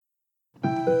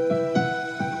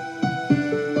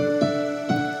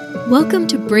Welcome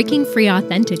to Breaking Free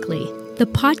Authentically, the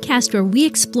podcast where we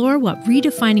explore what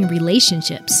redefining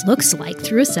relationships looks like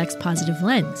through a sex-positive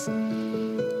lens.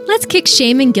 Let's kick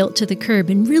shame and guilt to the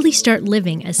curb and really start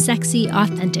living a sexy,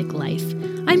 authentic life.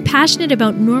 I'm passionate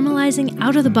about normalizing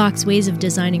out-of-the-box ways of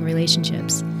designing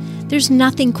relationships. There's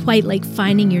nothing quite like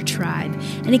finding your tribe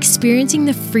and experiencing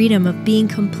the freedom of being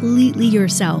completely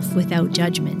yourself without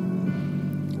judgment.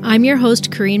 I'm your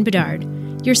host, Corinne Bedard,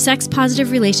 your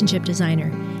sex-positive relationship designer,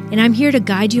 and I'm here to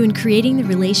guide you in creating the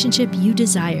relationship you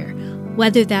desire,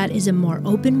 whether that is a more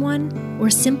open one or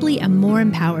simply a more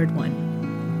empowered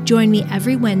one. Join me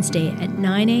every Wednesday at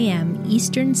 9 a.m.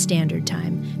 Eastern Standard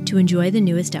Time to enjoy the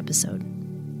newest episode.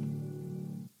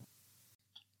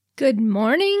 Good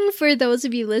morning for those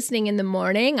of you listening in the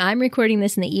morning. I'm recording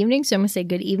this in the evening, so I'm going to say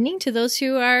good evening to those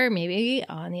who are maybe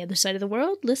on the other side of the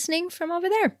world listening from over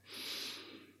there.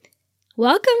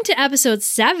 Welcome to episode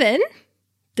 7.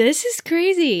 This is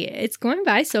crazy. It's going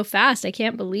by so fast. I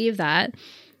can't believe that.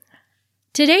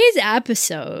 Today's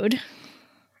episode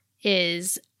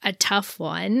is a tough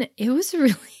one. It's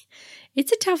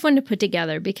a tough one to put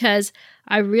together because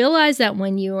I realize that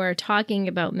when you are talking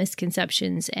about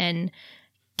misconceptions and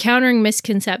countering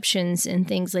misconceptions and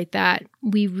things like that,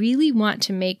 we really want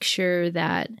to make sure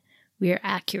that we are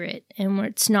accurate and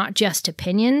it's not just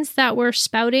opinions that we're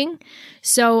spouting.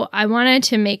 So I wanted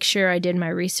to make sure I did my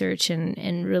research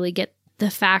and really get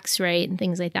the facts right and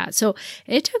things like that. So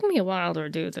it took me a while to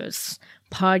do this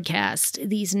podcast,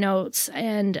 these notes,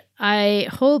 and I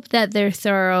hope that they're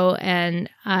thorough, and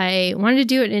I wanted to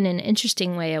do it in an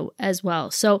interesting way as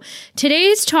well. So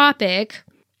today's topic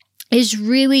is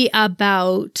really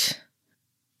about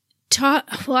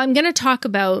I'm going to talk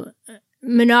about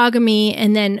monogamy,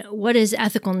 and then what is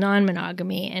ethical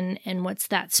non-monogamy, and what's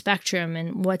that spectrum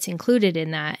and what's included in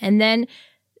that, and then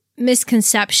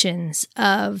misconceptions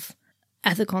of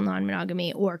ethical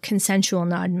non-monogamy, or consensual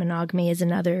non-monogamy is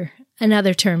another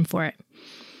term for it.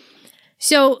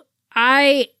 So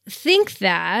I think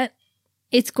that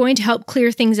it's going to help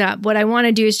clear things up. What I want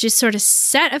to do is just sort of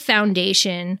set a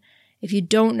foundation if you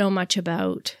don't know much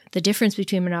about the difference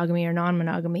between monogamy or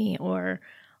non-monogamy or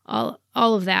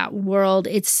all of that world.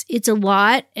 It's a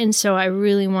lot. And so I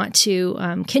really want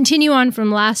to continue on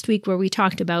from last week where we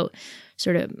talked about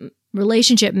sort of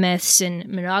relationship myths and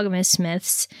monogamous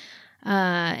myths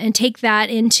and take that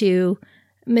into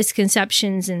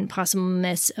misconceptions and possible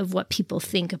myths of what people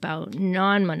think about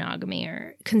non-monogamy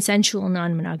or consensual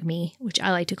non-monogamy, which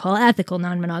I like to call ethical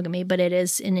non-monogamy, but it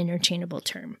is an interchangeable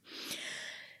term.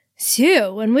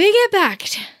 So when we get back,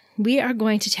 we are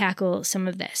going to tackle some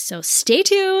of this. So stay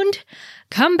tuned,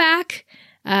 come back.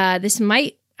 This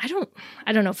might, I don't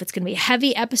know if it's going to be a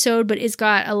heavy episode, but it's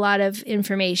got a lot of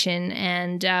information.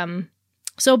 And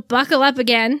so buckle up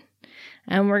again,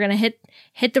 and we're going to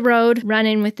hit the road, run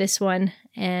in with this one,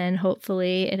 and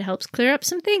hopefully it helps clear up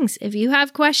some things. If you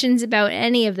have questions about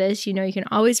any of this, you can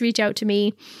always reach out to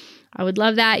me. I would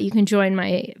love that. You can join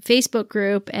my Facebook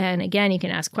group, and again, you can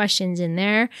ask questions in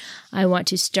there. I want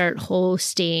to start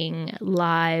hosting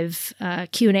live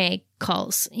Q&A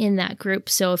calls in that group.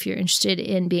 So if you're interested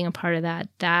in being a part of that,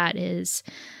 that is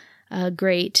a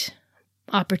great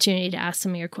opportunity to ask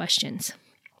some of your questions.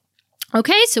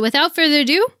 Okay, so without further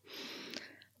ado,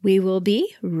 we will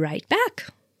be right back.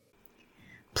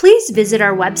 Please visit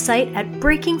our website at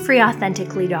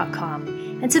breakingfreeauthentically.com.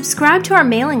 and subscribe to our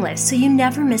mailing list so you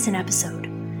never miss an episode.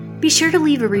 Be sure to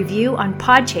leave a review on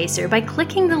Podchaser by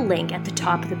clicking the link at the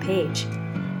top of the page.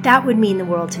 That would mean the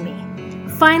world to me.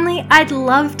 Finally, I'd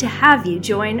love to have you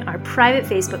join our private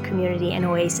Facebook community and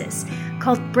oasis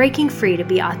called Breaking Free to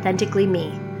Be Authentically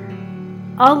Me.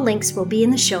 All links will be in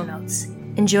the show notes.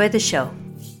 Enjoy the show.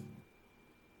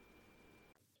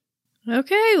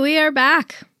 Okay, we are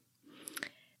back.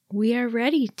 We are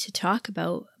ready to talk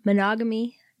about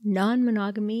monogamy,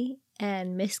 non-monogamy,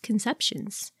 and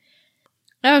misconceptions.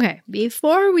 Okay,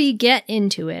 before we get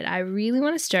into it, I really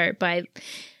want to start by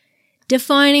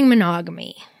defining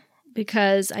monogamy,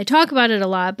 because I talk about it a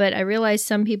lot, but I realize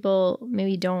some people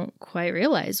maybe don't quite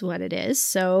realize what it is.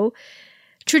 So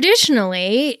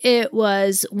traditionally, it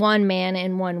was one man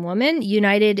and one woman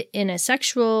united in a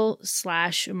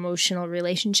sexual/emotional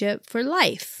relationship for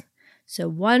life. So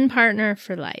one partner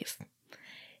for life.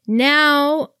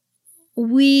 Now,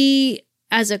 we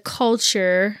as a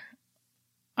culture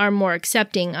are more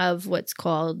accepting of what's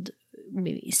called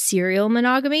maybe serial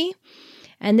monogamy.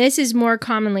 And this is more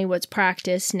commonly what's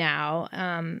practiced now.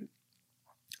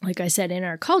 Like I said, in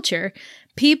our culture,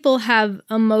 people have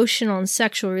emotional and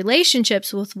sexual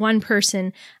relationships with one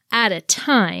person at a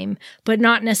time, but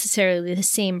not necessarily the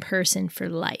same person for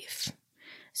life.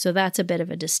 So that's a bit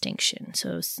of a distinction.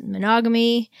 So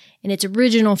monogamy in its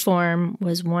original form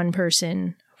was one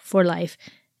person for life.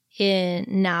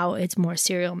 Now it's more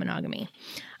serial monogamy.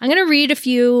 I'm going to read a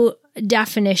few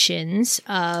definitions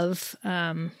of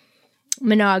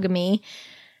monogamy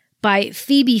by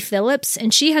Phoebe Phillips,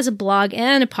 and she has a blog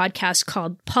and a podcast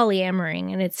called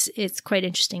Polyamoring, and it's quite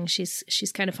interesting.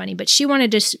 She's kind of funny, but she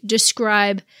wanted to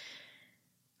describe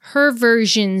her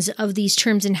versions of these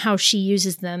terms and how she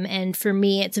uses them. And for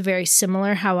me, it's very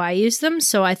similar how I use them.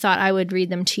 So I thought I would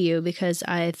read them to you because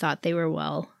I thought they were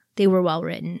well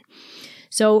written.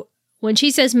 So when she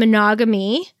says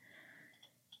monogamy,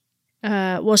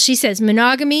 she says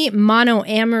monogamy,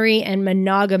 monoamory, and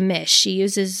monogamish. She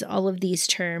uses all of these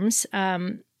terms.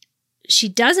 She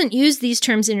doesn't use these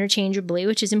terms interchangeably,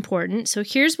 which is important. So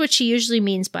here's what she usually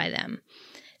means by them.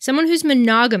 Someone who's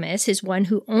monogamous is one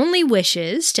who only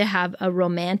wishes to have a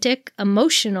romantic,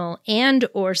 emotional, and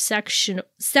or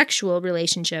sexual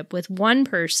relationship with one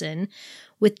person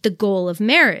with the goal of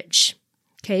marriage.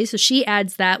 Okay, so she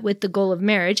adds that with the goal of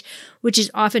marriage, which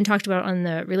is often talked about on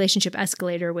the relationship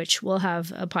escalator, which we'll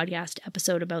have a podcast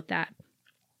episode about that.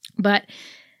 But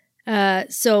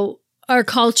so our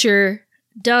culture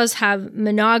does have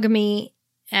monogamy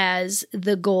as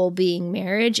the goal being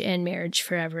marriage and marriage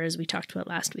forever, as we talked about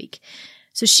last week.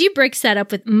 So she breaks that up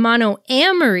with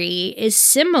monoamory is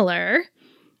similar,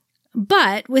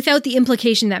 but without the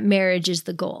implication that marriage is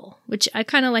the goal, which I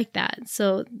kind of like that.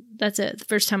 So that's the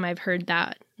first time I've heard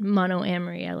that,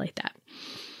 monoamory. I like that.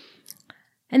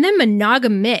 And then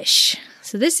monogamish.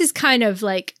 So this is kind of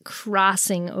like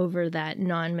crossing over that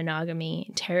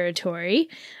non-monogamy territory.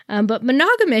 But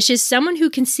monogamish is someone who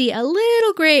can see a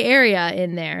little gray area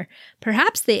in there.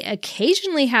 Perhaps they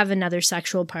occasionally have another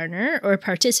sexual partner or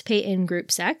participate in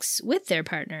group sex with their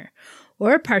partner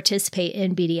or participate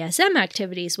in BDSM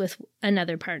activities with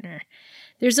another partner.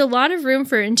 There's a lot of room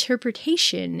for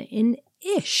interpretation in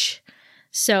ish.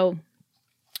 So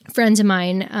friends of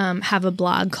mine have a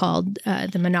blog called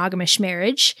The Monogamish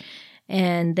Marriage,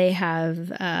 and they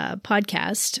have a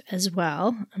podcast as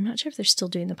well. I'm not sure if they're still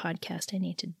doing the podcast. I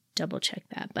need to double check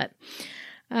that. But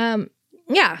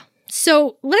yeah,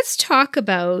 so let's talk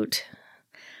about,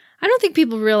 I don't think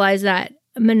people realize that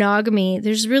monogamy,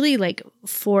 there's really like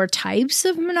 4 types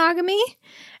of monogamy.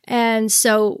 And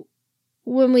so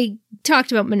when we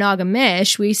talked about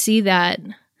monogamish, we see that,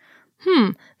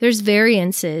 there's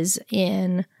variances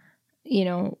in,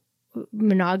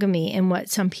 monogamy and what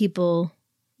some people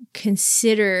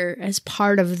consider as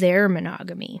part of their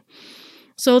monogamy.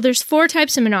 So there's 4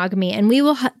 types of monogamy, and we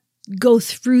will go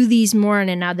through these more in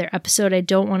another episode. I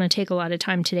don't want to take a lot of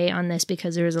time today on this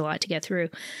because there is a lot to get through.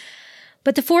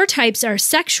 But the 4 types are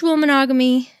sexual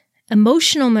monogamy,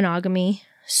 emotional monogamy,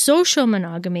 social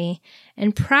monogamy,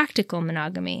 and practical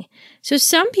monogamy. So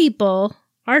some people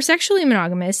are sexually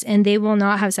monogamous and they will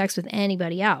not have sex with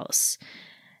anybody else.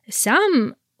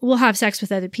 Some will have sex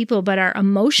with other people but are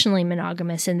emotionally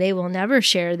monogamous and they will never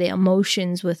share the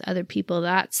emotions with other people.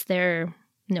 That's their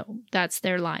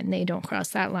line. They don't cross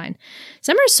that line.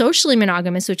 Some are socially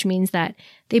monogamous, which means that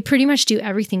they pretty much do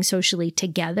everything socially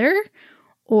together,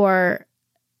 or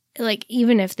like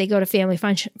even if they go to family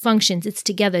functions, it's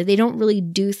together. They don't really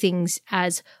do things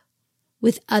as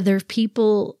with other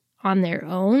people on their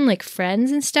own, like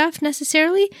friends and stuff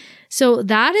necessarily. So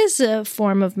that is a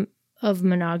form of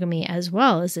monogamy as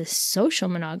well as this social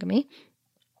monogamy.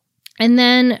 And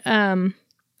then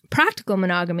practical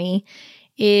monogamy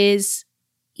is,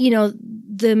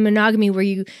 the monogamy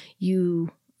where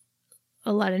you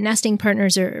a lot of nesting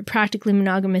partners are practically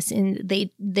monogamous and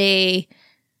they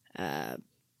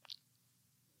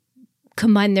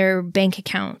combine their bank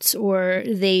accounts, or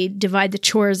they divide the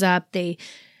chores up, they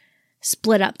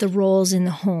split up the roles in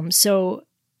the home. So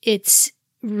it's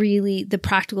really the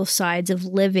practical sides of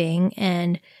living,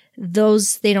 and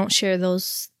they don't share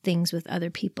those things with other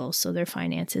people. So their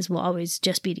finances will always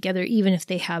just be together, even if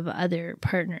they have other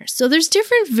partners. So there's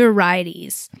different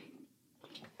varieties.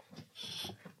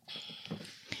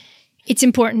 It's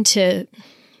important to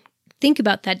think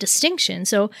about that distinction.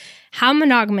 So how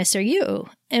monogamous are you?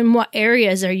 And what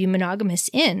areas are you monogamous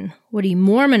in? What are you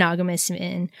more monogamous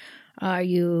in? Are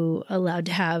you allowed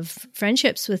to have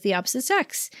friendships with the opposite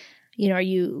sex? Are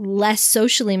you less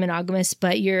socially monogamous,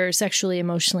 but you're sexually,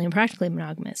 emotionally, and practically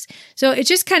monogamous? So it's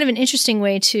just kind of an interesting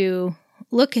way to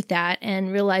look at that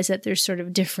and realize that there's sort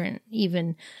of different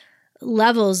even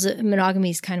levels.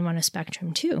 Monogamy is kind of on a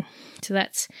spectrum too. So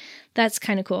that's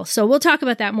kind of cool. So we'll talk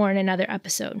about that more in another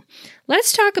episode.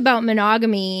 Let's talk about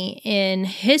monogamy in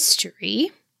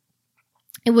history.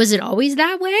 Was it always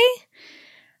that way?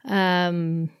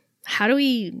 How do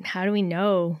we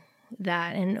know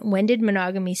that? And when did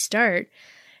monogamy start?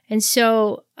 And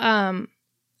so,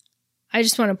 I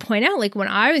just want to point out, like, when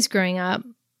I was growing up,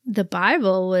 the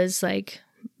Bible was like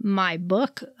my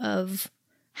book of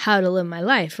how to live my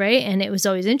life, right? And it was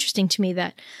always interesting to me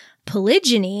that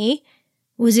polygyny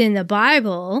was in the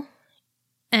Bible,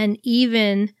 and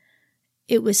even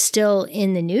it was still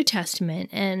in the New Testament.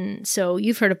 And so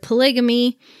you've heard of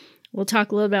polygamy. We'll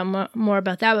talk a little bit more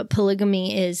about that, but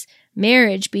polygamy is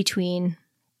marriage between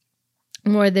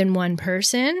more than one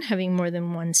person, having more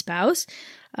than one spouse.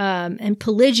 And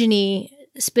polygyny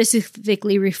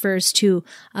specifically refers to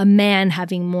a man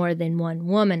having more than one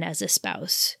woman as a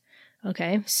spouse.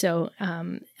 Okay, so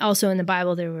also in the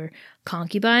Bible there were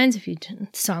concubines. If you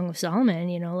Song of Solomon,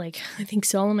 you know, like I think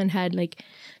Solomon had like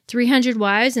 300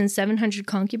 wives and 700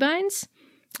 concubines.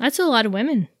 That's a lot of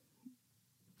women.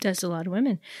 That's a lot of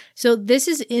women. So this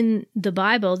is in the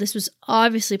Bible. This was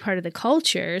obviously part of the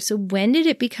culture. So when did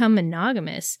it become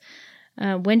monogamous?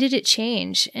 When did it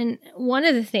change? And one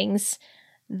of the things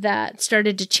that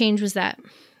started to change was that,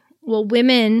 well,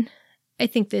 women, I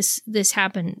think this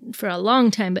happened for a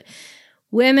long time, but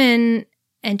women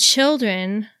and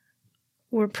children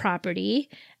were property,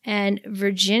 and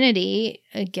virginity,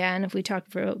 again, if we talk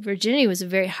about virginity, was a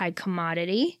very high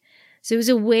commodity. So it was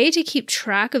a way to keep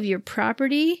track of your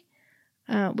property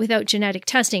without genetic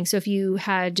testing. So if you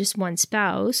had just one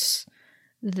spouse,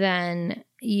 then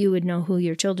you would know who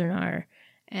your children are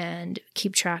and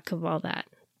keep track of all that.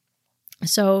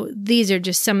 So these are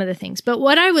just some of the things. But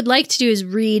what I would like to do is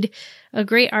read a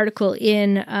great article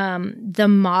in The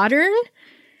Modern.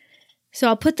 So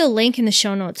I'll put the link in the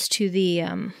show notes to the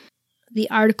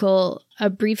article, A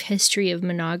Brief History of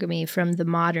Monogamy from The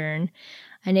Modern.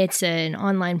 And it's an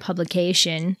online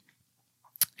publication.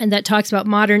 And that talks about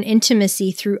modern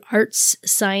intimacy through arts,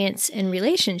 science, and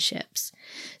relationships.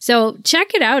 So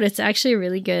check it out. It's actually a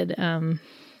really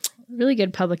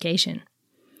good publication.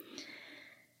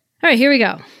 All right, here we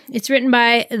go. It's written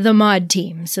by the Mod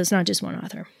team, so it's not just one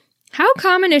author. How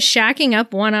common is shacking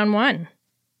up one-on-one?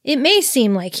 It may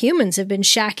seem like humans have been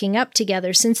shacking up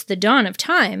together since the dawn of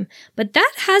time, but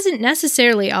that hasn't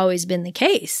necessarily always been the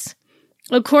case.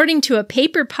 According to a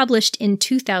paper published in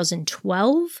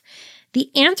 2012, the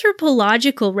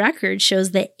anthropological record shows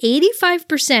that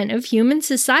 85% of human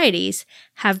societies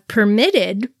have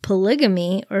permitted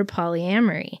polygamy or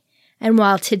polyamory. And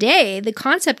while today the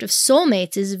concept of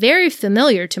soulmates is very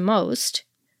familiar to most,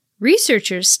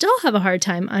 researchers still have a hard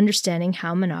time understanding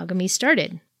how monogamy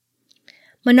started.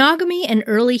 Monogamy and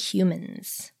early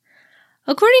humans.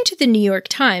 According to the New York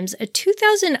Times, a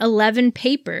 2011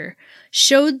 paper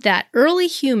showed that early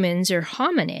humans, or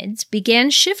hominids, began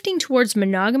shifting towards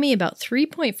monogamy about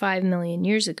 3.5 million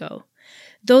years ago.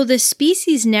 Though the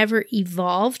species never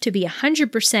evolved to be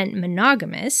 100%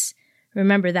 monogamous,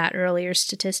 remember that earlier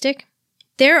statistic?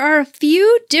 There are a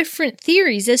few different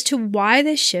theories as to why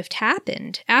this shift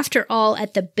happened. After all,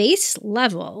 at the base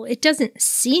level, it doesn't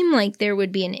seem like there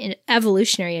would be an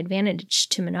evolutionary advantage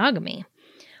to monogamy.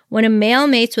 When a male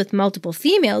mates with multiple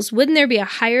females, wouldn't there be a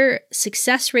higher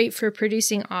success rate for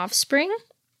producing offspring?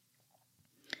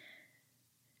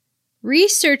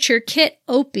 Researcher Kit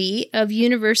Opie of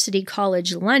University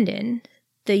College London,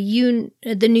 the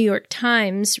New York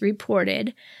Times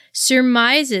reported,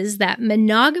 surmises that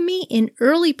monogamy in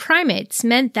early primates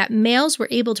meant that males were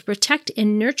able to protect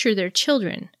and nurture their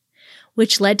children,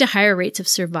 which led to higher rates of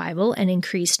survival and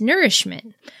increased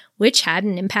nourishment, which had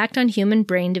an impact on human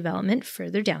brain development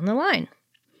further down the line.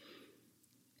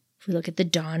 If we look at the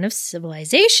dawn of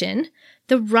civilization,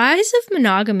 the rise of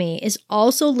monogamy is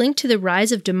also linked to the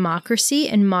rise of democracy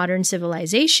and modern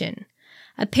civilization.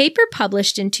 A paper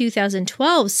published in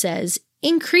 2012 says,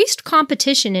 increased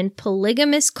competition in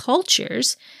polygamous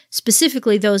cultures,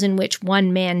 specifically those in which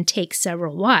one man takes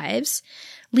several wives,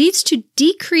 leads to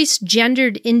decreased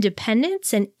gendered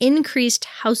independence and increased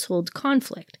household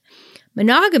conflict.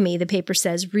 Monogamy, the paper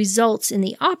says, results in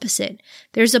the opposite.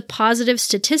 There's a positive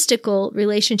statistical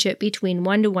relationship between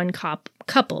one-to-one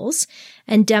couples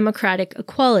and democratic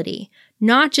equality,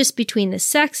 not just between the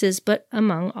sexes, but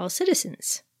among all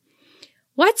citizens.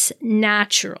 What's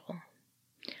natural?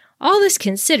 All this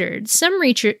considered, some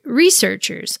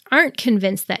researchers aren't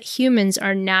convinced that humans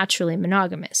are naturally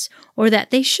monogamous, or that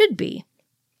they should be.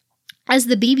 As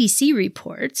the BBC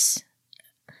reports,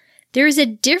 there is a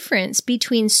difference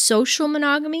between social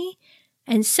monogamy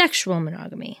and sexual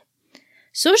monogamy.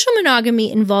 Social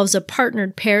monogamy involves a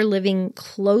partnered pair living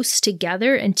close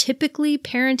together and typically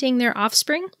parenting their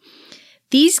offspring.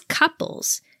 These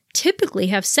couples typically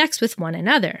have sex with one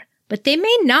another, but they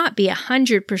may not be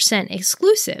 100%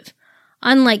 exclusive,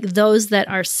 unlike those that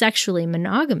are sexually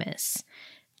monogamous.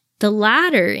 The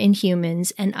latter in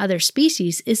humans and other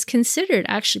species is considered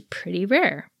actually pretty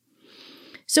rare.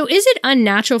 So is it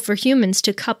unnatural for humans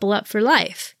to couple up for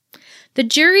life? The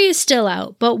jury is still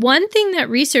out, but one thing that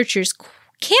researchers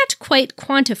can't quite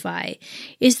quantify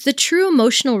is the true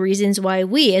emotional reasons why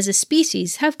we as a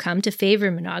species have come to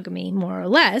favor monogamy more or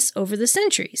less over the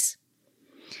centuries.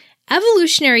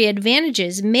 Evolutionary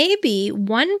advantages may be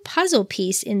one puzzle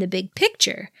piece in the big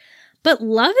picture, but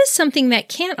love is something that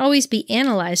can't always be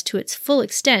analyzed to its full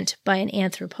extent by an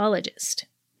anthropologist.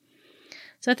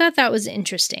 So I thought that was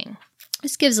interesting.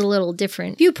 This gives a little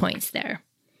different viewpoints there.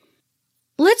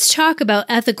 Let's talk about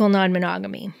ethical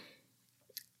non-monogamy.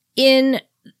 In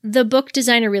the book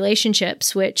Designer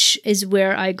Relationships, which is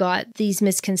where I got these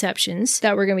misconceptions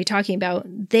that we're going to be talking about,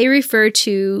 they refer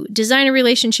to designer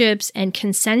relationships and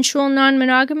consensual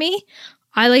non-monogamy.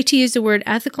 I like to use the word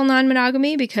ethical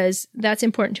non-monogamy because that's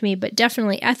important to me, but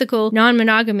definitely ethical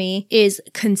non-monogamy is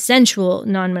consensual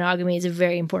non-monogamy is a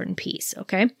very important piece,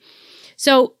 okay?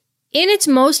 So in its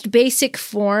most basic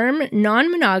form,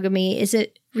 non-monogamy is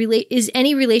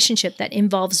any relationship that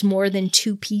involves more than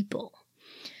two people.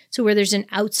 So where there's an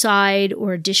outside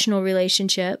or additional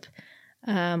relationship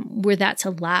where that's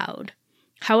allowed.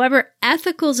 However,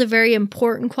 ethical is a very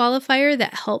important qualifier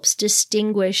that helps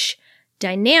distinguish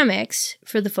dynamics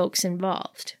for the folks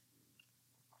involved.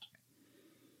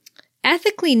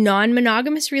 Ethically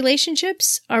non-monogamous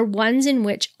relationships are ones in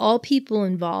which all people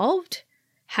involved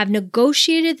have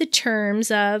negotiated the terms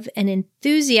of and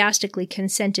enthusiastically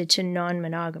consented to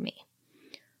non-monogamy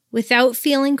without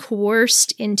feeling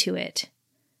coerced into it.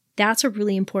 That's a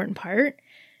really important part,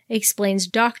 explains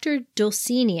Dr.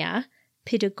 Dulcinea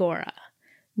Pitagora,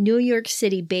 New York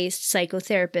City-based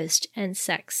psychotherapist and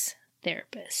sex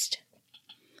therapist.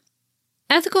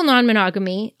 Ethical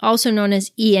non-monogamy, also known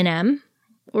as E&M,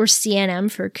 or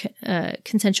CNM for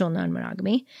consensual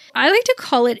non-monogamy. I like to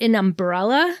call it an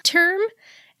umbrella term,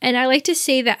 and I like to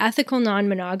say that ethical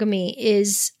non-monogamy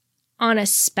is on a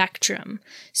spectrum.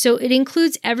 So it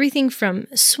includes everything from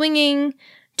swinging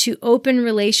to open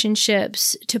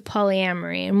relationships to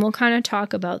polyamory, and we'll kind of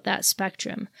talk about that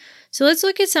spectrum. So let's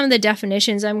look at some of the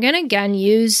definitions. I'm going to again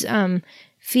use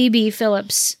Phoebe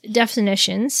Phillips'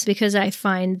 definitions because I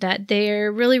find that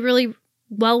they're really, really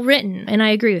well written, and I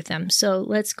agree with them. So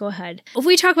let's go ahead. If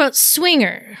we talk about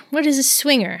swinger, what is a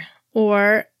swinger?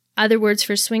 Or other words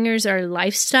for swingers are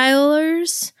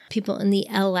lifestylers, people in the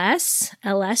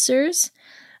LSers.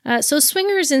 So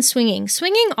swingers and swinging.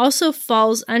 Swinging also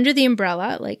falls under the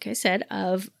umbrella, like I said,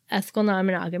 of ethical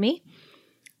non-monogamy.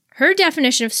 Her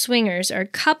definition of swingers are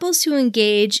couples who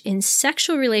engage in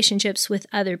sexual relationships with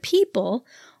other people,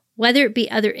 whether it be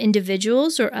other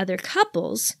individuals or other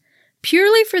couples,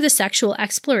 purely for the sexual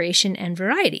exploration and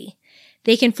variety.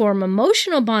 They can form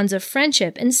emotional bonds of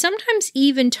friendship and sometimes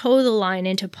even toe the line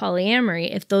into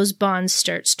polyamory if those bonds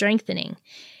start strengthening.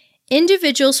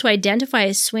 Individuals who identify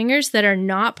as swingers that are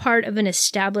not part of an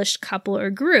established couple or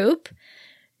group,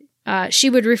 she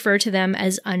would refer to them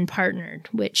as unpartnered,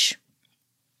 which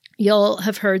you'll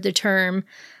have heard the term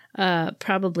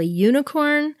probably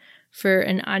unicorn for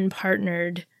an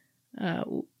unpartnered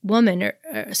woman or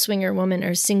a swinger woman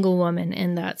or single woman,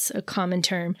 and that's a common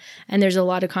term. And there's a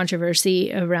lot of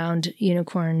controversy around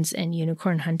unicorns and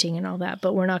unicorn hunting and all that,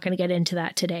 but we're not going to get into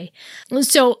that today.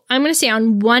 So I'm going to say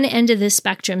on one end of the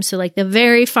spectrum, so like the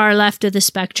very far left of the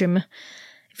spectrum,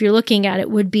 if you're looking at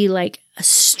it, would be like a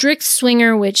strict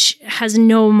swinger, which has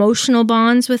no emotional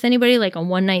bonds with anybody, like a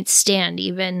one-night stand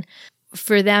even.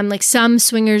 For them, like some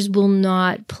swingers will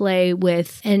not play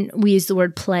with, and we use the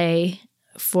word play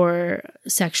for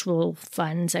sexual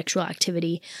fun, sexual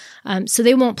activity. So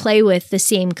they won't play with the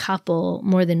same couple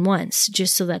more than once,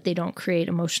 just so that they don't create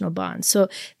emotional bonds. So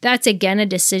that's, again, a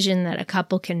decision that a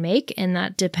couple can make, and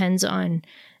that depends on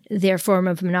their form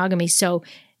of monogamy. So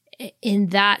in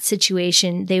that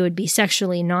situation, they would be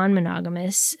sexually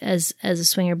non-monogamous as a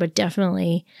swinger, but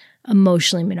definitely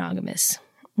emotionally monogamous.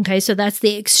 Okay, so that's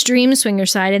the extreme swinger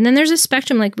side. And then there's a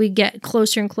spectrum, like we get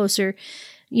closer and closer,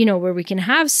 where we can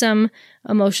have some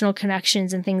emotional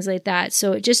connections and things like that.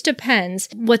 So it just depends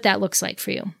what that looks like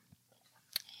for you.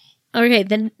 Okay,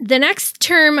 then the next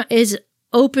term is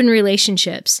open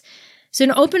relationships. So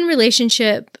an open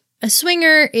relationship, a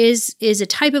swinger is a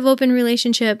type of open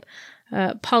relationship.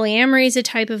 Polyamory is a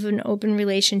type of an open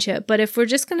relationship. But if we're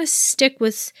just going to stick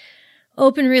with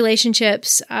open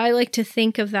relationships, I like to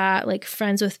think of that like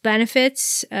friends with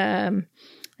benefits.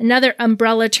 Another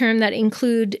umbrella term that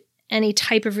include any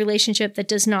type of relationship that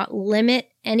does not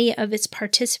limit any of its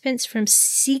participants from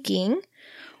seeking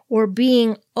or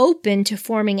being open to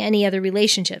forming any other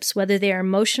relationships, whether they are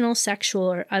emotional, sexual,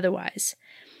 or otherwise.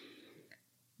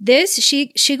 This,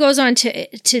 she goes on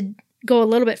to go a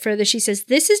little bit further. She says,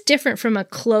 this is different from a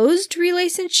closed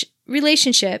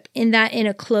relationship in that in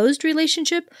a closed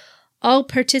relationship, all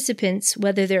participants,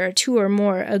 whether there are two or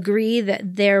more, agree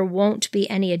that there won't be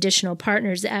any additional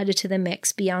partners added to the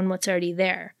mix beyond what's already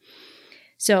there.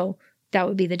 So that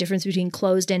would be the difference between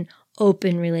closed and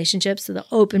open relationships. So the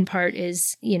open part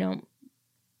is,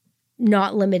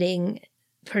 not limiting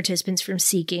participants from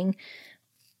seeking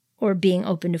or being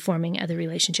open to forming other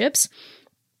relationships.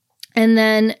 And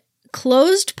then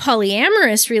closed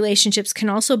polyamorous relationships can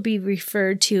also be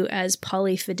referred to as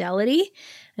polyfidelity.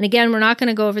 And again, we're not going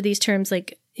to go over these terms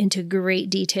into great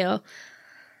detail.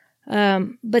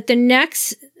 But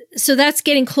so that's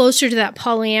getting closer to that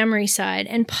polyamory side.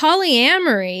 And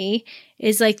polyamory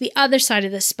is like the other side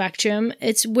of the spectrum.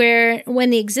 It's when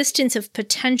the existence of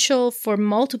potential for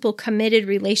multiple committed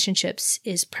relationships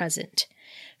is present.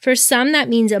 For some, that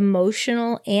means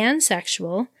emotional and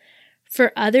sexual.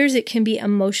 For others, it can be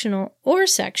emotional or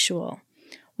sexual.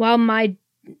 While my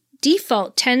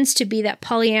default tends to be that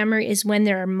polyamory is when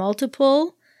there are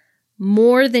multiple,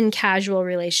 more than casual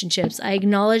relationships, I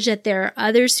acknowledge that there are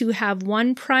others who have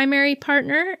one primary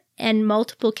partner and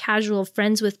multiple casual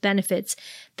friends with benefits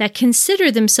that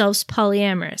consider themselves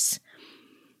polyamorous.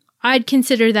 I'd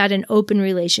consider that an open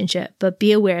relationship, but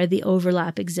be aware the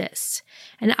overlap exists.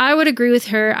 And I would agree with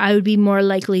her. I would be more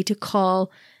likely to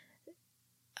call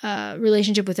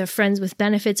relationship with a friends with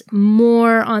benefits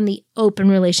more on the open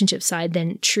relationship side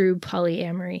than true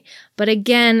polyamory. But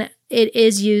again, it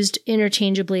is used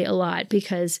interchangeably a lot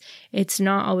because it's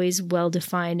not always well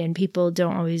defined and people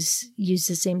don't always use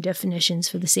the same definitions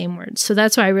for the same words. So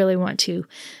that's why I really want to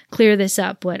clear this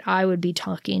up, what I would be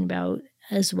talking about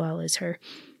as well as her.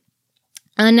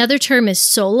 Another term is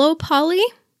solo poly.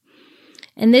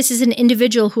 And this is an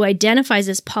individual who identifies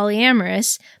as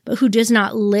polyamorous, but who does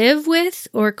not live with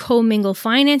or commingle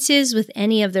finances with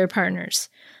any of their partners.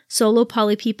 Solo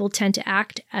poly people tend to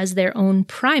act as their own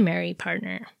primary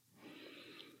partner.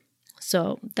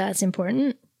 So that's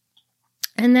important.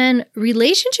 And then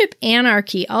relationship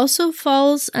anarchy also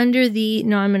falls under the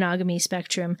non-monogamy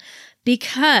spectrum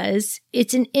because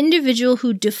it's an individual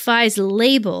who defies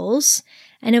labels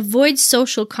and avoids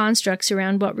social constructs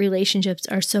around what relationships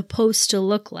are supposed to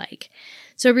look like.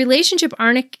 So relationship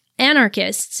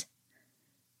anarchists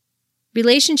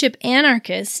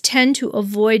tend to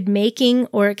avoid making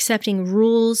or accepting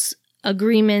rules,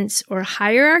 agreements, or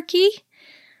hierarchy,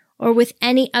 or with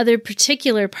any other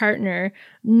particular partner,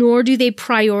 nor do they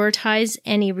prioritize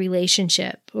any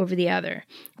relationship over the other,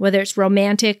 whether it's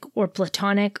romantic or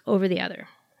platonic over the other.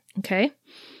 Okay?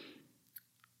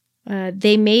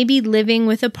 They may be living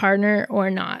with a partner or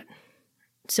not.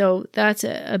 So that's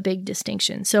a big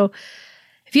distinction. So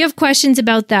if you have questions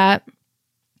about that,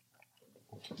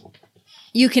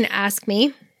 you can ask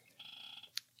me.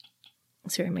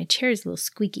 Sorry, my chair is a little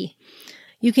squeaky.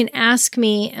 You can ask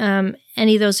me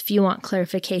any of those if you want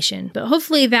clarification. But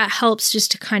hopefully that helps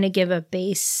just to kind of give a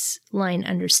baseline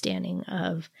understanding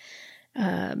of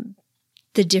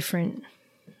the different,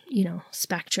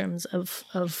 spectrums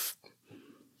of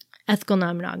ethical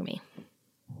non-monogamy.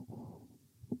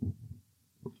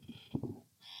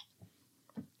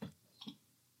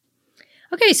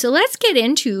 Okay, so let's get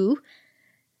into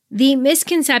the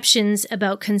misconceptions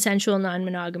about consensual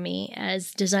non-monogamy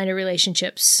as designer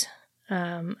relationships.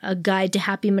 A Guide to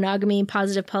Happy Monogamy,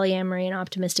 Positive Polyamory, and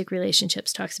Optimistic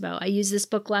Relationships talks about. I used this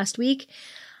book last week.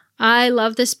 I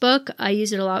love this book. I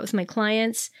use it a lot with my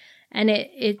clients. And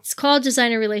it's called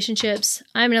Designer Relationships.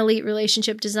 I'm an elite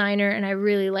relationship designer, and I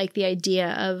really like the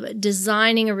idea of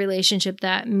designing a relationship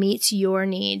that meets your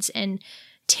needs and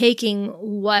taking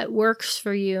what works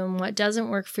for you and what doesn't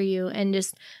work for you and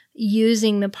just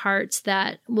using the parts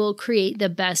that will create the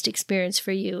best experience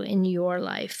for you in your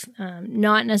life,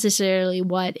 not necessarily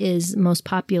what is most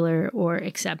popular or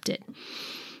accepted.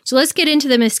 So let's get into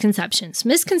the misconceptions.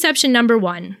 Misconception number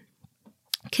 1,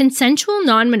 consensual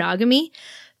non-monogamy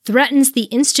threatens the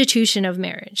institution of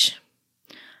marriage.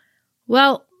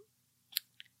 Well,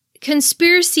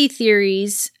 conspiracy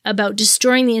theories about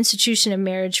destroying the institution of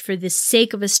marriage for the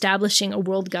sake of establishing a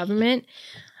world government,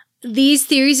 these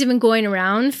theories have been going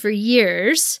around for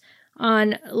years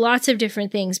on lots of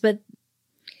different things, but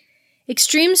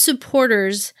extreme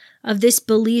supporters of this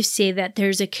belief say that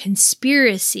there's a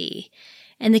conspiracy,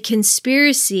 and the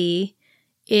conspiracy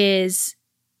is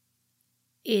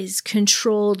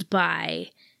controlled by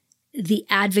the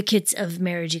advocates of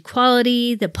marriage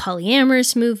equality, the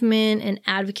polyamorous movement, and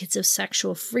advocates of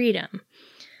sexual freedom.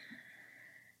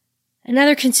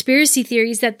 Another conspiracy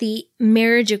theory is that the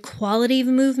marriage equality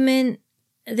movement,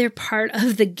 they're part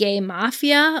of the gay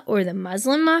mafia or the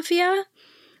Muslim mafia,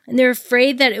 and they're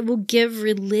afraid that it will give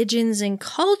religions and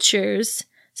cultures,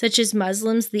 such as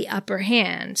Muslims, the upper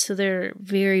hand. So they're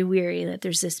very weary that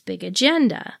there's this big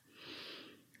agenda.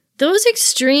 Those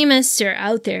extremists are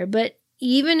out there, but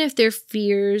even if their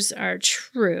fears are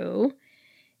true,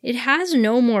 it has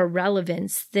no more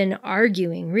relevance than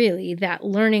arguing, really, that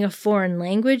learning a foreign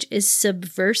language is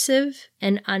subversive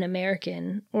and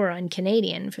un-American, or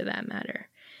un-Canadian for that matter.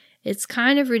 It's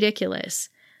kind of ridiculous.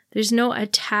 There's no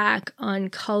attack on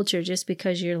culture just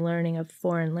because you're learning a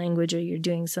foreign language or you're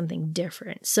doing something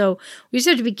different. So we just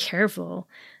have to be careful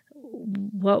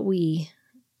what we're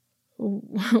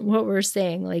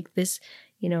saying, like this,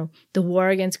 the war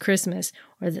against Christmas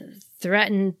or the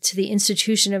threat to the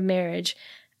institution of marriage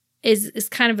is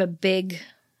kind of a big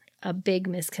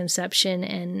misconception,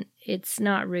 and it's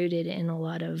not rooted in a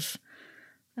lot of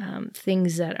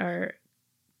things that are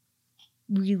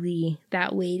really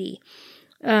that weighty.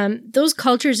 Those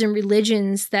cultures and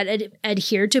religions that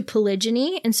adhere to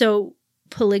polygyny, and so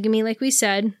polygamy, like we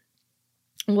said,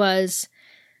 was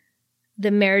the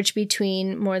marriage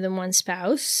between more than one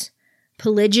spouse.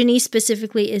 Polygyny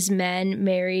specifically is men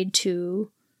married to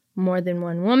more than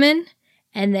one woman.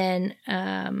 And then,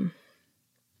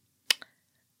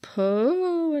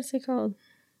 what's it called?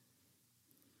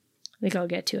 I think I'll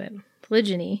get to it.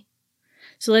 Polygyny.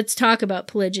 So let's talk about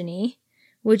polygyny,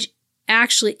 which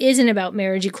actually isn't about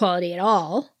marriage equality at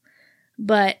all,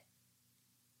 but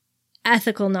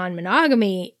ethical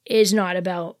non-monogamy is not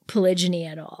about polygyny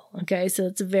at all. Okay, so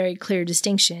it's a very clear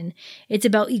distinction. It's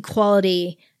about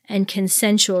equality and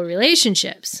consensual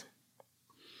relationships.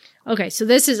 Okay, so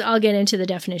I'll get into the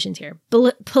definitions here.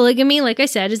 Polygamy, like I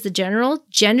said, is the general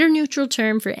gender-neutral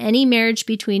term for any marriage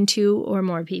between between three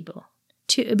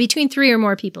or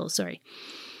more people,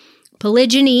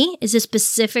 Polygyny is a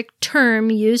specific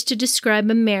term used to describe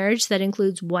a marriage that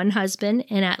includes one husband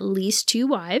and at least two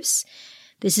wives.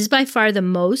 This is by far the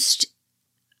most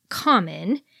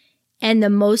common and the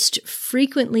most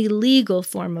frequently legal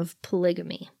form of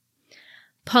polygamy.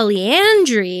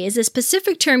 Polyandry is a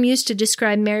specific term used to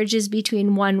describe marriages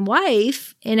between one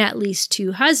wife and at least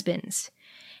two husbands.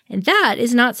 And that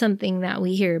is not something that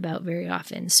we hear about very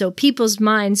often. So people's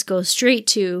minds go straight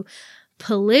to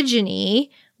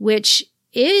polygyny, which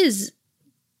is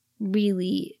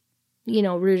really,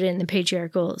 rooted in the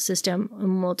patriarchal system.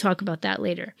 And we'll talk about that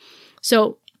later.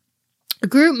 So a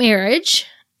group marriage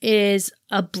is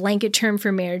a blanket term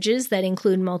for marriages that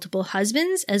include multiple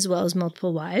husbands as well as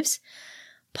multiple wives.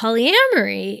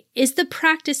 Polyamory is the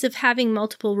practice of having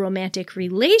multiple romantic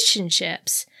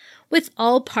relationships with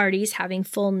all parties having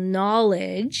full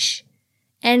knowledge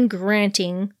and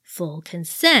granting full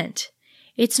consent.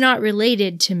 It's not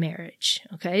related to marriage,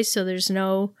 okay? So there's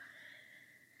no,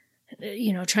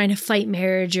 trying to fight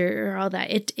marriage or all that.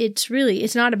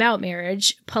 It's not about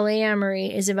marriage.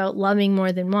 Polyamory is about loving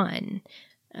more than one.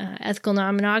 Ethical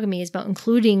non-monogamy is about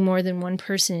including more than one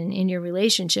person in your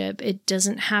relationship. It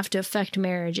doesn't have to affect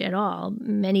marriage at all.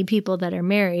 Many people that are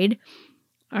married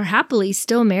are happily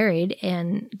still married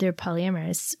and they're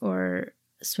polyamorous or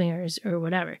swingers or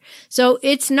whatever. So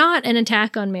it's not an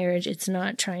attack on marriage. It's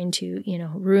not trying to,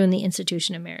 ruin the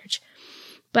institution of marriage.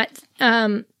 But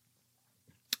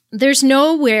there's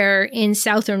nowhere in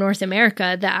South or North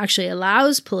America that actually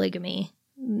allows polygamy,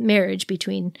 marriage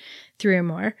between three or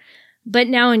more. But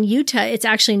now in Utah, it's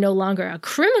actually no longer a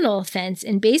criminal offense.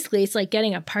 And basically, it's like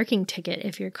getting a parking ticket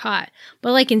if you're caught.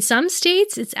 But like in some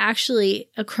states, it's actually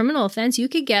a criminal offense. You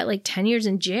could get like 10 years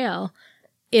in jail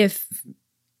if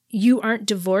you aren't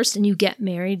divorced and you get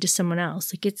married to someone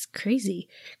else. Like, it's crazy.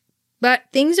 But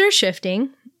things are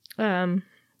shifting.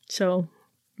 So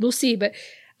we'll see. But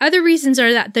other reasons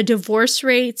are that the divorce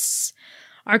rates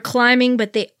are climbing,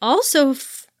 but they also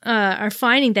are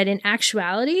finding that in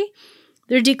actuality,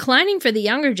 they're declining for the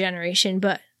younger generation,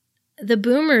 but the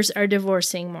boomers are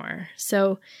divorcing more.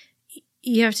 So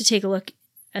you have to take a look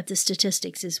at the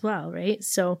statistics as well, right?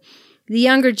 So the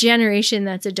younger generation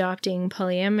that's adopting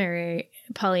polyamory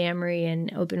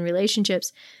and open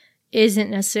relationships isn't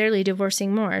necessarily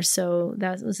divorcing more. So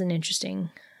that was an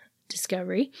interesting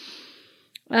discovery.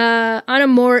 On a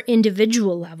more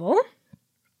individual level,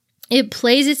 it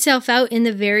plays itself out in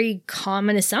the very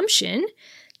common assumption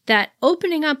that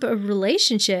opening up a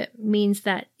relationship means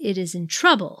that it is in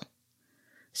trouble.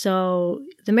 So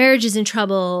the marriage is in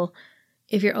trouble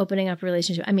if you're opening up a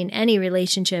relationship. I mean, any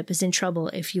relationship is in trouble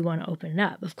if you want to open it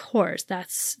up. Of course,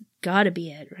 that's got to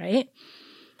be it, right?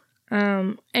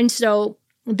 And so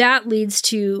that leads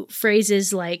to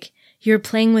phrases like, you're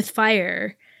playing with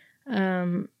fire,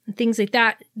 things like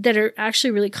that are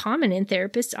actually really common in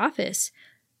therapists' office.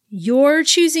 Your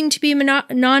choosing to be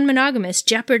non-monogamous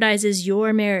jeopardizes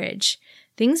your marriage.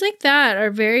 Things like that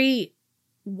are very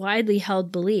widely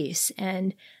held beliefs,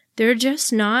 and they're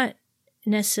just not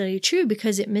necessarily true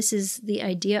because it misses the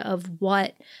idea of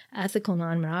what ethical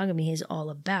non-monogamy is all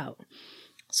about.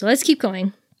 So let's keep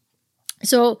going.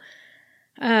 So,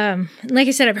 like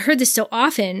I said, I've heard this so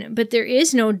often, but there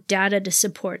is no data to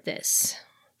support this.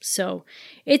 So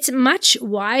it's much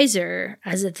wiser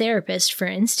as a therapist, for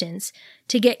instance,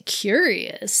 to get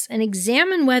curious and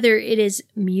examine whether it is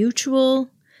mutual,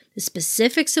 the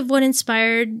specifics of what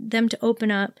inspired them to open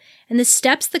up, and the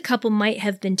steps the couple might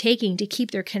have been taking to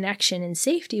keep their connection and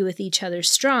safety with each other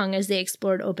strong as they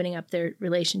explored opening up their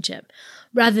relationship,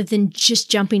 rather than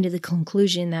just jumping to the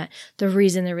conclusion that the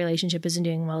reason their relationship isn't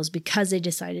doing well is because they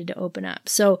decided to open up.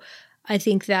 So I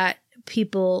think that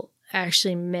people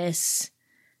actually miss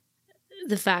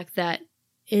the fact that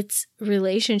it's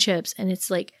relationships and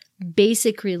it's like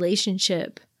basic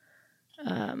relationship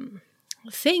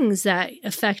things that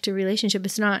affect a relationship.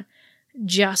 It's not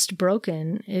just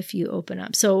broken if you open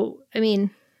up. So, I mean,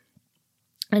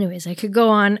 anyways, I could go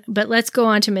on, but let's go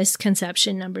on to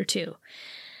misconception number 2.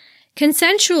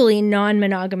 Consensually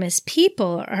non-monogamous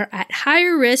people are at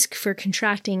higher risk for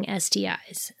contracting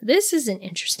STIs. This is an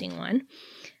interesting one.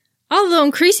 Although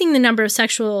increasing the number of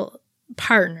sexual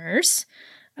partners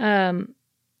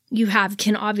you have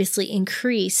can obviously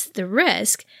increase the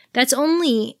risk. That's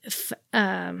only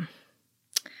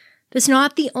that's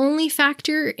not the only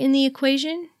factor in the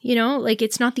equation, like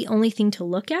it's not the only thing to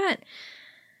look at.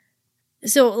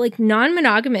 So like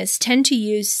non-monogamists tend to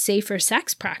use safer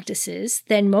sex practices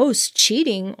than most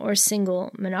cheating or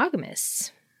single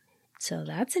monogamists. So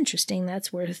that's interesting.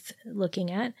 That's worth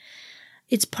looking at.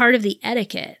 It's part of the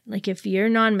etiquette. Like if you're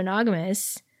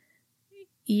non-monogamous,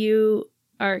 you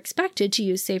are expected to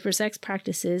use safer sex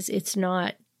practices. It's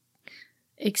not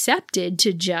accepted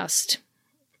to just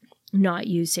not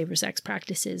use safer sex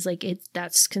practices. Like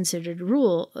that's considered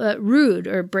rude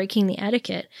or breaking the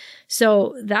etiquette.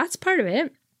 So that's part of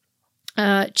it.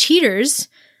 Cheaters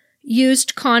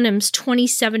used condoms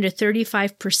 27 to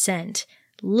 35%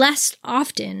 less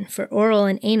often for oral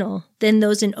and anal than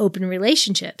those in open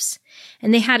relationships.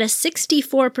 And they had a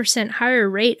 64% higher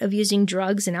rate of using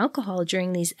drugs and alcohol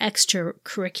during these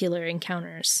extracurricular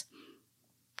encounters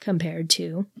compared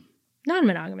to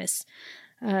non-monogamous.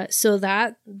 So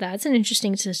that's an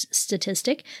interesting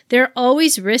statistic. There are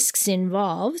always risks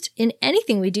involved in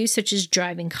anything we do, such as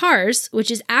driving cars, which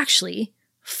is actually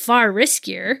far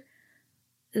riskier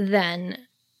than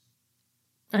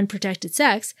unprotected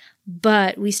sex,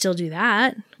 but we still do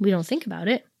that. We don't think about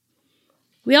it.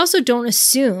 We also don't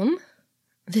assume,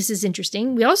 this is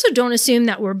interesting, we also don't assume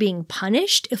that we're being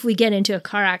punished if we get into a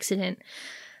car accident,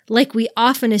 like we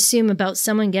often assume about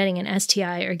someone getting an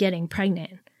STI or getting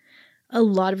pregnant. A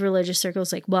lot of religious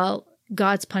circles like, well,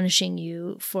 God's punishing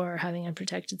you for having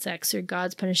unprotected sex, or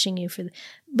God's punishing you for,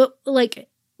 but like,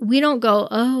 we don't go,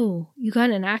 oh, you got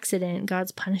in an accident,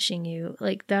 God's punishing you.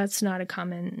 Like, that's not a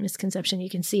common misconception. You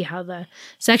can see how the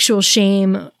sexual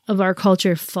shame of our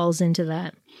culture falls into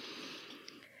that.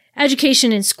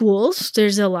 Education in schools,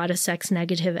 there's a lot of sex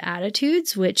negative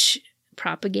attitudes which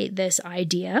propagate this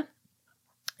idea.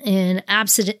 In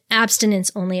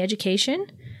abstinence only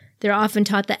education, they're often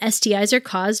taught that STIs are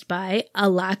caused by a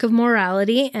lack of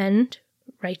morality and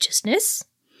righteousness.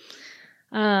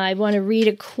 I want to read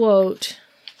a quote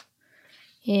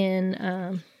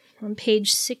on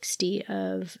page 60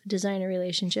 of Designer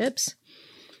Relationships.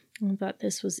 I thought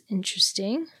this was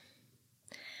interesting.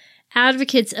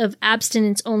 Advocates of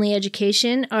abstinence-only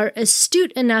education are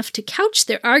astute enough to couch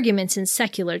their arguments in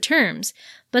secular terms,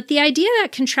 but the idea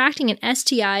that contracting an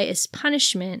STI is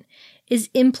punishment is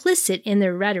implicit in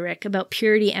their rhetoric about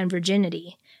purity and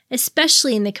virginity,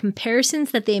 especially in the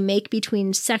comparisons that they make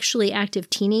between sexually active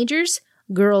teenagers,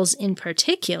 girls in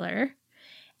particular,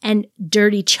 and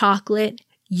dirty chocolate,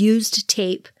 used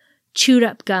tape, chewed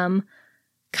up gum,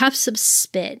 cups of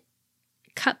spit,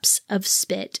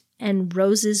 and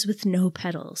roses with no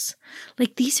petals.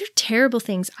 Like, these are terrible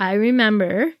things. I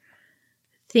remember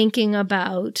thinking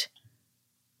about,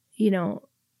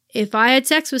 if I had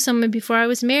sex with someone before I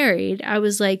was married, I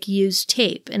was like, use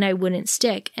tape and I wouldn't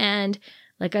stick. And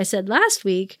like I said last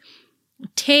week,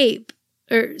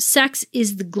 sex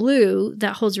is the glue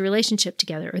that holds a relationship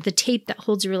together, or the tape that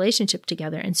holds a relationship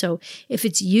together. And so if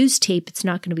it's used tape, it's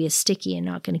not going to be as sticky and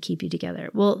not going to keep you together.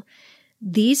 Well,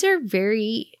 these are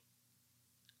very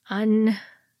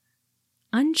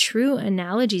untrue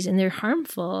analogies, and they're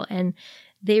harmful, and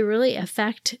they really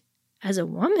affect, as a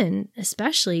woman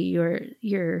especially,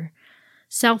 your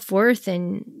self-worth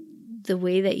and the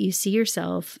way that you see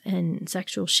yourself and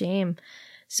sexual shame.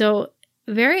 So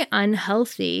very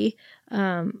unhealthy.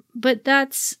 But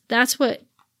that's what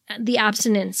the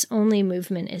abstinence only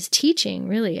movement is teaching,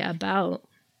 really, about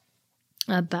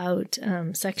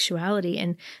sexuality,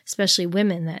 and especially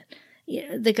women, that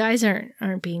the guys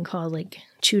aren't being called like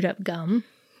chewed up gum,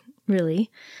 really.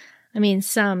 I mean,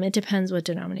 it depends what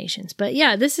denominations, but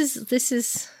yeah, this is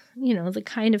the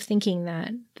kind of thinking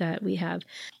that we have.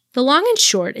 The long and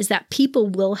short is that people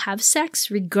will have sex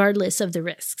regardless of the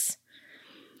risks.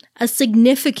 A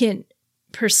significant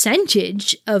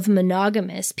percentage of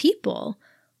monogamous people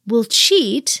will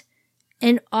cheat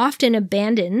and often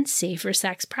abandon safer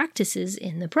sex practices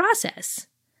in the process.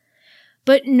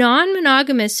 But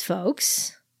non-monogamous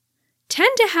folks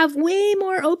tend to have way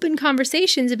more open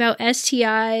conversations about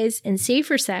STIs and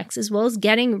safer sex, as well as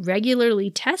getting regularly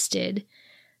tested,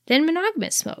 than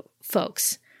monogamous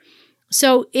folks.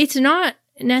 So it's not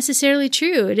necessarily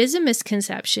true. It is a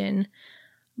misconception,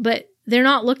 but they're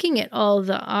not looking at all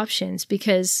the options,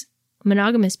 because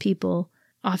monogamous people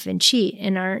often cheat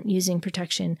and aren't using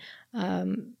protection.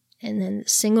 And then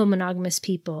single monogamous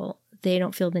people, they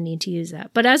don't feel the need to use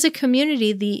that. But as a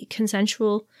community, the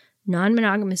consensual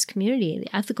non-monogamous community,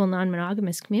 the ethical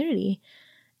non-monogamous community,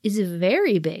 is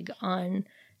very big on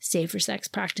safer sex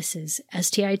practices,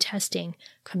 STI testing,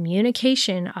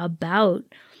 communication about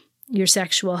your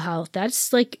sexual health.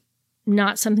 That's like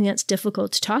not something that's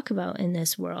difficult to talk about in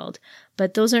this world,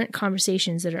 but those aren't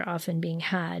conversations that are often being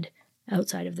had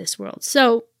outside of this world.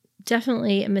 So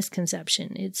definitely a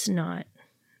misconception. It's not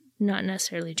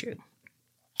necessarily true.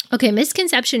 Okay,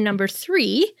 misconception number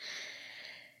 3.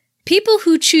 People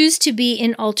who choose to be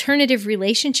in alternative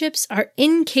relationships are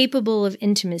incapable of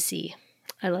intimacy.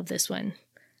 I love this one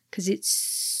because it's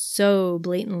so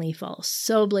blatantly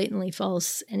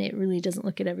false, and it really doesn't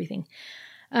look at everything.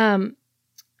 I'm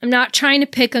not trying to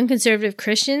pick on conservative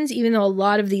Christians, even though a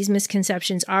lot of these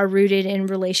misconceptions are rooted in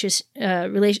religious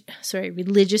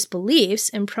beliefs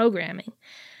and programming.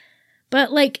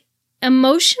 But like,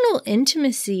 emotional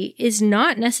intimacy is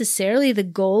not necessarily the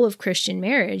goal of Christian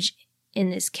marriage in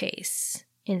this case,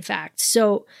 in fact.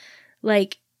 So,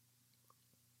 like,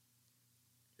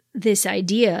 this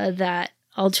idea that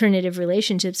alternative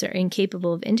relationships are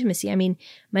incapable of intimacy. I mean,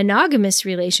 monogamous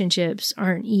relationships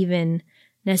aren't even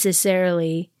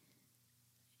necessarily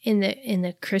in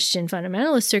the Christian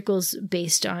fundamentalist circles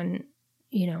based on,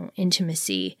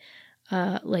 intimacy,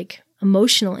 like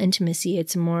emotional intimacy.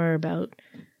 It's more about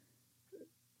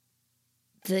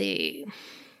the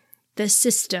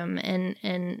system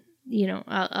and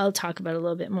I'll talk about it a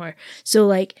little bit more. So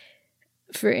like,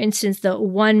 for instance, the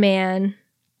one man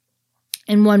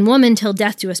and one woman till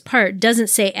death do us part doesn't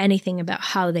say anything about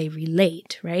how they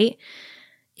relate, right?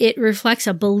 It reflects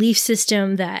a belief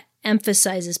system that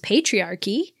emphasizes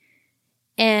patriarchy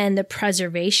and the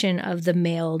preservation of the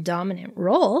male dominant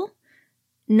role,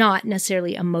 not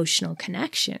necessarily emotional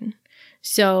connection.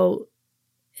 So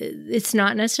it's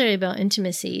not necessarily about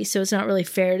intimacy. So it's not really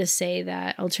fair to say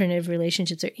that alternative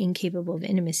relationships are incapable of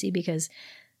intimacy, because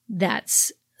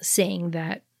that's saying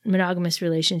that monogamous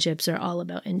relationships are all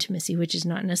about intimacy, which is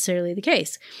not necessarily the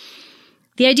case.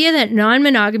 The idea that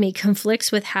non-monogamy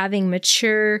conflicts with having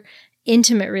mature,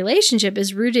 intimate relationship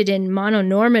is rooted in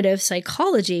mononormative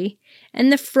psychology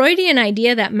and the Freudian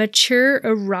idea that mature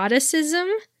eroticism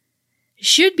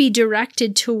should be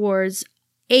directed towards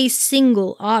a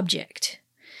single object.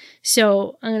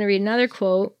 So I'm going to read another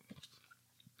quote,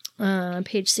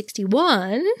 page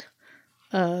 61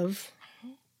 of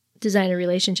Designer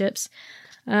Relationships.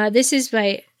 This is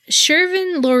by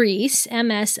Shervin Lorice,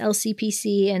 MS,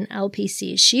 LCPC, and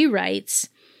LPC. She writes,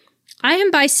 "I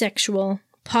am bisexual,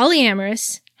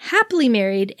 polyamorous, happily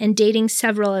married, and dating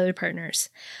several other partners.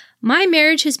 My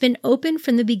marriage has been open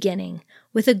from the beginning,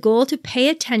 with a goal to pay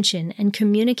attention and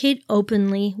communicate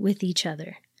openly with each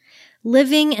other.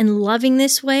 Living and loving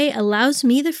this way allows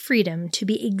me the freedom to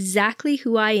be exactly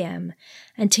who I am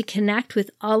and to connect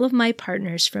with all of my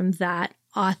partners from that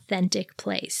authentic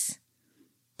place."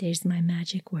 There's my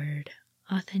magic word,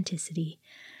 authenticity.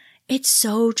 It's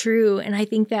so true. And I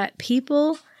think that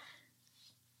people,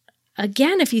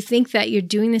 again, if you think that you're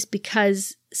doing this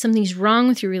because something's wrong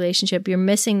with your relationship, you're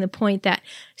missing the point that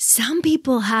some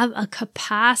people have a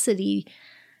capacity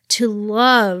to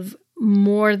love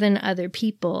more than other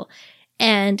people.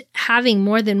 And having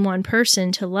more than one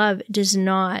person to love does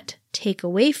not take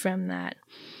away from that.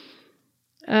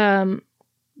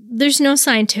 There's no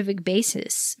scientific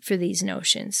basis for these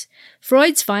notions.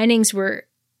 Freud's findings were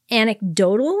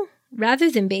anecdotal rather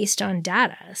than based on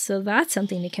data, so that's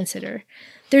something to consider.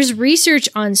 There's research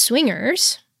on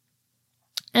swingers,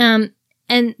 And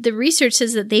the research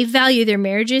says that they value their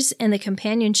marriages and the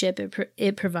companionship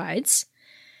it provides.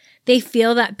 They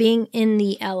feel that being in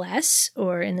the LS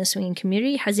or in the swinging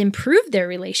community has improved their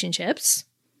relationships,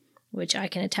 which I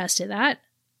can attest to that.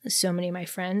 So many of my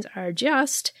friends are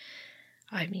just,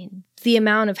 the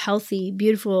amount of healthy,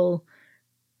 beautiful,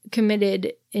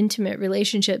 committed, intimate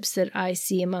relationships that I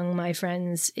see among my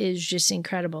friends is just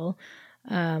incredible.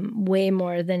 Way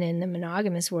more than in the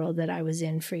monogamous world that I was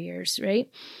in for years, right?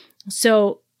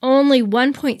 So only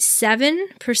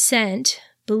 1.7%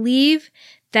 believe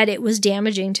that it was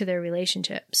damaging to their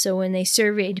relationship. So when they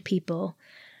surveyed people,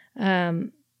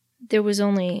 there was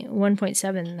only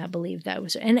 1.7 that believed that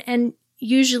was, and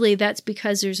usually that's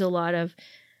because there's a lot of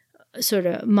sort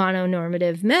of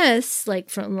mononormative myths, like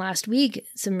from last week,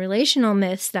 some relational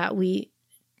myths that we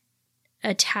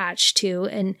attach to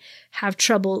and have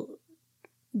trouble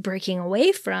breaking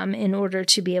away from in order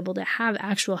to be able to have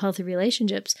actual healthy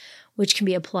relationships, which can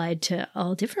be applied to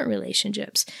all different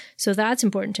relationships. So that's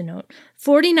important to note.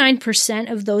 49%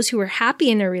 of those who were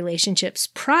happy in their relationships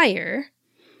prior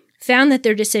found that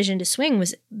their decision to swing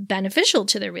was beneficial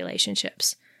to their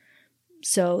relationships.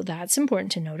 So that's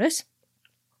important to notice.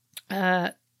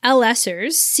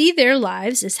 LSers see their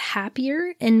lives as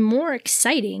happier and more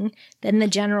exciting than the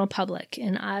general public.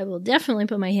 And I will definitely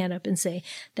put my hand up and say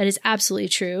that is absolutely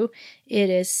true. It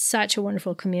is such a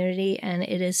wonderful community and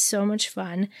it is so much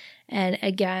fun. And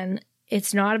again,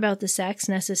 it's not about the sex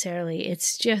necessarily.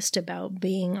 It's just about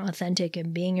being authentic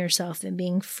and being yourself and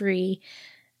being free.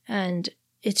 And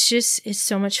it's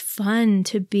so much fun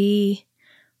to be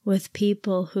with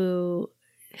people who,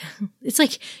 it's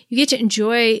like you get to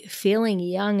enjoy feeling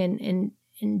young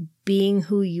and being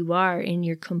who you are in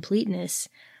your completeness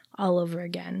all over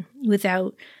again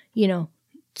without,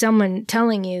 someone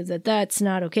telling you that that's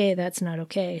not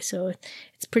okay. So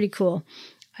it's pretty cool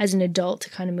as an adult to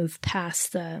kind of move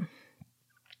past the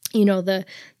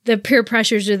peer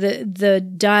pressures or the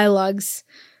dialogues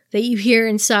that you hear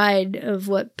inside of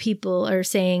what people are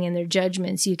saying and their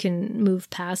judgments. You can move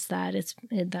past that.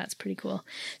 That's pretty cool.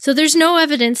 So there's no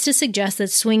evidence to suggest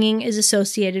that swinging is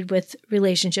associated with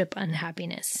relationship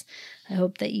unhappiness. I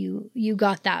hope that you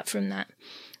got that from that.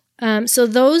 So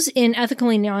those in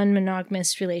ethically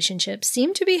non-monogamous relationships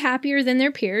seem to be happier than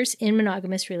their peers in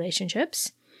monogamous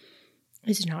relationships.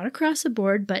 It's not across the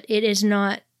board, but it is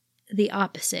not the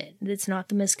opposite. It's not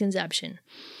the misconception.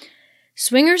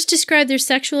 Swingers describe their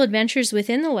sexual adventures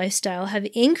within the lifestyle have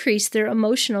increased their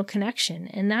emotional connection.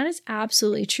 And that is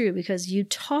absolutely true because you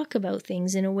talk about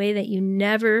things in a way that you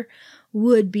never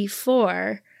would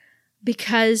before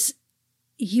because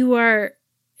you are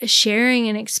sharing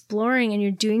and exploring and you're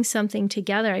doing something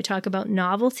together. I talk about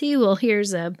novelty. Well,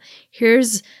 here's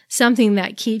something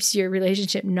that keeps your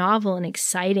relationship novel and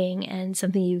exciting and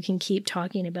something you can keep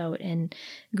talking about and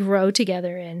grow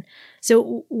together in.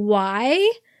 So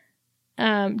why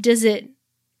does it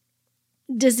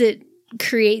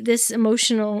create this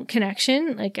emotional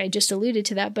connection? Like I just alluded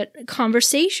to that, but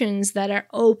conversations that are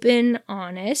open,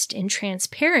 honest, and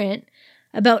transparent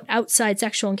about outside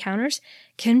sexual encounters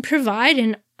can provide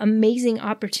an amazing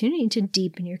opportunity to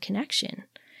deepen your connection.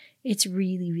 It's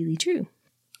really, really true.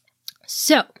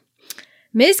 So,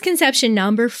 misconception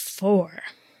number 4.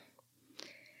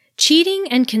 Cheating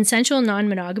and consensual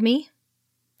non-monogamy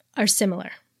are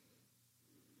similar.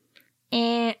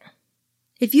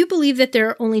 If you believe that there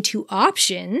are only 2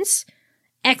 options,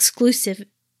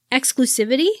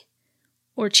 exclusivity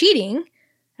or cheating,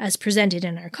 as presented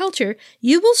in our culture,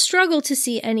 you will struggle to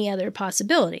see any other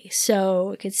possibility.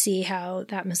 So we could see how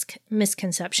that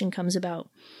misconception comes about.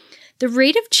 The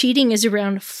rate of cheating is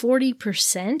around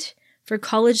 40% for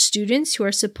college students who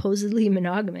are supposedly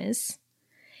monogamous.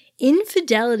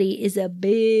 Infidelity is a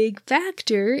big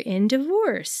factor in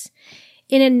divorce.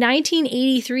 In a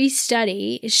 1983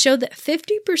 study, it showed that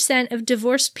 50% of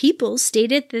divorced people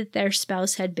stated that their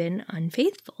spouse had been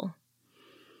unfaithful.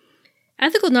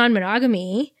 Ethical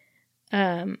non-monogamy,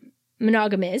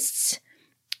 monogamists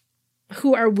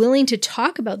who are willing to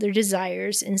talk about their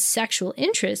desires and sexual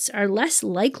interests are less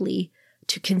likely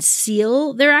to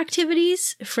conceal their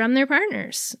activities from their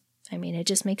partners. I mean, it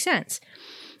just makes sense.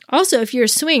 Also, if you're a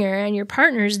swinger and your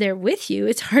partner's there with you,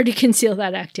 it's hard to conceal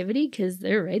that activity because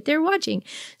they're right there watching.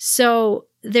 So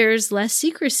there's less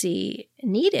secrecy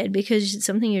needed because it's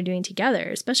something you're doing together,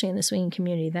 especially in the swinging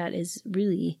community. That is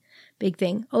really big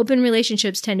thing. Open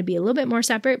relationships tend to be a little bit more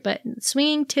separate, but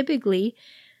swinging, typically,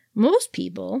 most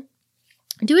people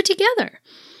do it together.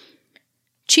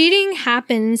 Cheating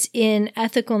happens in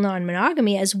ethical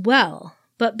non-monogamy as well,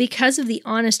 but because of the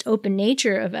honest, open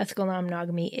nature of ethical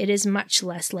non-monogamy, it is much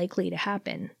less likely to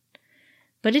happen.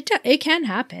 But it can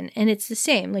happen. And it's the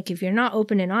same. Like if you're not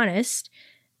open and honest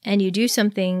and you do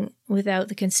something without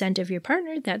the consent of your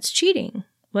partner, that's cheating,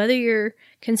 whether you're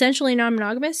consensually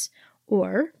non-monogamous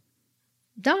or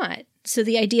not. So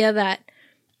the idea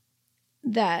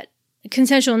that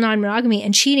consensual non-monogamy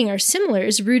and cheating are similar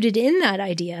is rooted in that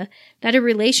idea that a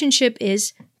relationship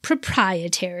is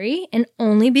proprietary and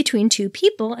only between two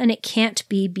people, and it can't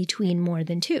be between more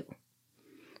than two.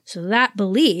 So that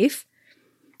belief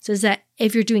says that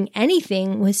if you're doing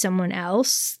anything with someone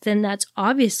else, then that's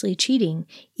obviously cheating,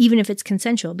 even if it's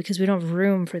consensual, because we don't have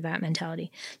room for that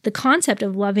mentality. The concept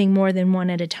of loving more than one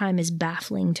at a time is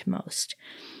baffling to most.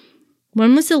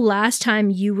 When was the last time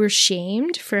you were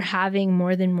shamed for having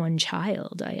more than one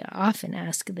child? I often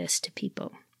ask this to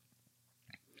people.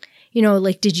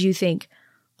 Like, did you think,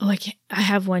 oh, I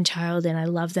have one child and I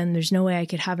love them. There's no way I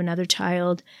could have another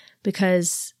child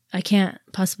because I can't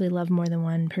possibly love more than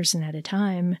one person at a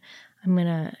time. I'm going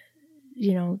to,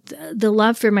 the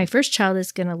love for my first child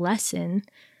is going to lessen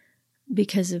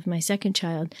because of my second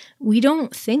child. We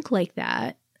don't think like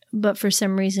that, but for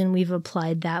some reason we've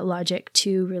applied that logic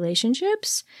to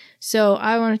relationships. So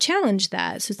I want to challenge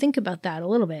that. So think about that a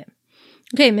little bit.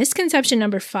 Okay, misconception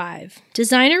number 5.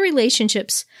 Designer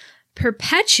relationships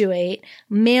perpetuate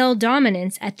male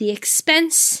dominance at the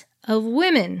expense of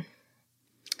women.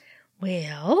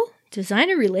 Well,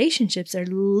 designer relationships are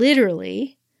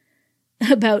literally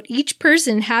about each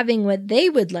person having what they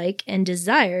would like and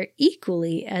desire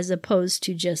equally as opposed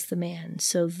to just the man.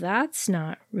 So that's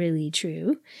not really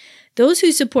true. Those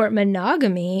who support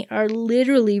monogamy are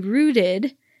literally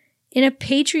rooted in a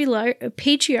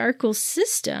patriarchal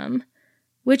system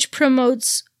which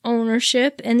promotes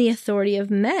ownership and the authority of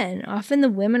men. Often the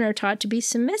women are taught to be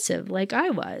submissive, like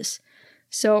I was.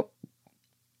 So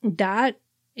that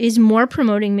is more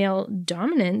promoting male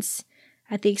dominance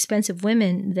at the expense of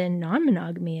women than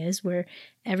non-monogamy is, where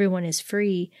everyone is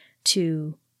free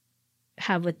to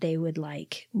have what they would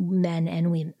like, men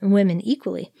and women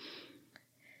equally.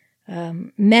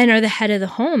 Men are the head of the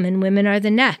home and women are the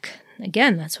neck.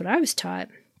 Again, that's what I was taught.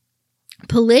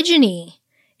 Polygyny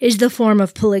is the form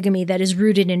of polygamy that is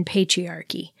rooted in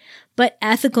patriarchy. But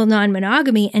ethical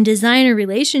non-monogamy and designer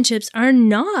relationships are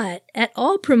not at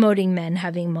all promoting men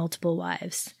having multiple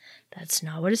wives. That's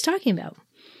not what it's talking about.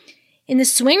 In the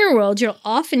swinger world, you'll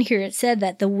often hear it said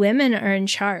that the women are in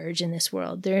charge in this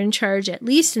world. They're in charge, at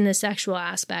least in the sexual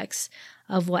aspects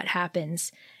of what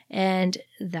happens. And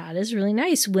that is really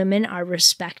nice. Women are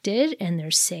respected and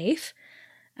they're safe.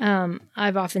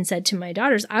 I've often said to my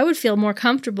daughters, I would feel more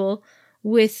comfortable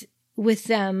with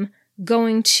them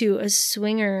going to a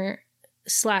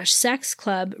swinger/sex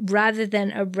club rather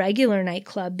than a regular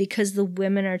nightclub because the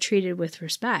women are treated with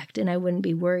respect and I wouldn't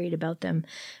be worried about them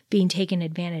being taken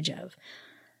advantage of.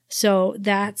 So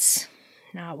that's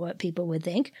not what people would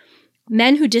think.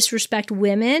 Men who disrespect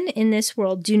women in this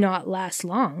world do not last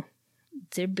long.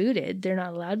 They're booted. They're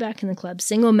not allowed back in the club.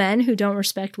 Single men who don't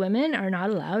respect women are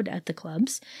not allowed at the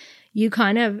clubs. You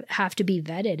kind of have to be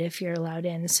vetted if you're allowed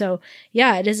in. So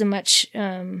yeah, it is a much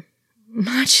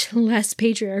less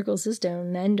patriarchal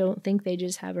system. Men don't think they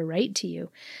just have a right to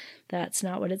you. That's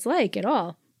not what it's like at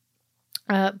all.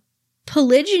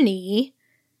 Polygyny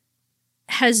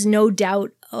has no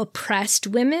doubt oppressed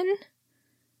women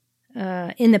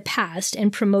in the past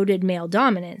and promoted male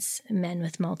dominance, men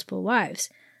with multiple wives.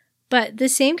 But the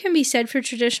same can be said for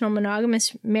traditional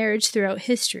monogamous marriage throughout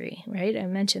history, right? I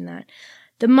mentioned that.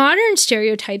 The modern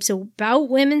stereotypes about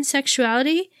women's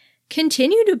sexuality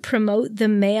continue to promote the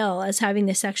male as having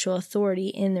the sexual authority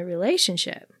in the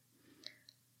relationship.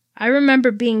 I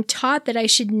remember being taught that I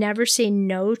should never say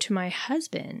no to my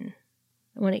husband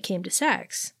when it came to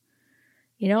sex.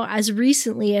 As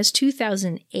recently as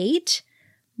 2008,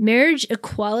 marriage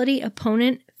equality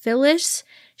opponent Phyllis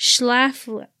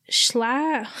Schlafly.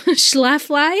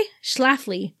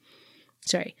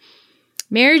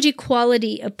 Marriage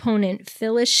equality opponent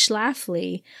Phyllis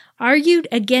Schlafly argued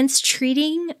against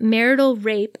treating marital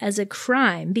rape as a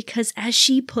crime because, as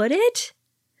she put it,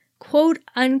 quote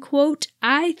unquote,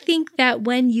 I think that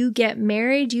when you get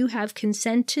married, you have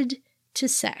consented to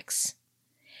sex.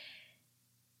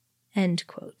 End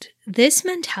quote. This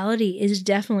mentality is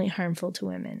definitely harmful to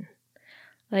women.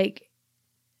 Like,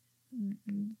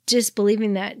 just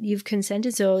believing that you've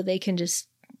consented so they can just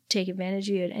take advantage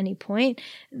of you at any point,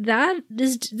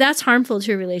 that's harmful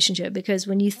to a relationship, because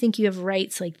when you think you have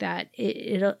rights like that,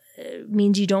 it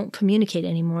means you don't communicate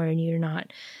anymore and you're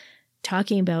not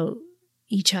talking about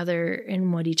each other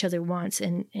and what each other wants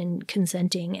and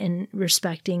consenting and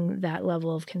respecting that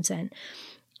level of consent.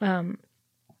 And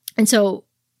so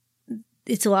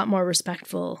it's a lot more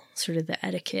respectful, sort of the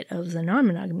etiquette of the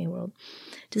non-monogamy world.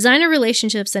 Designer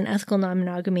relationships and ethical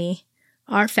non-monogamy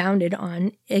are founded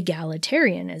on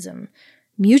egalitarianism,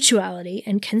 mutuality,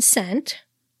 and consent,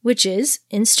 which is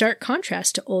in stark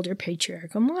contrast to older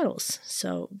patriarchal models.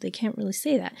 So they can't really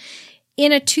say that.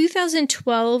 In a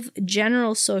 2012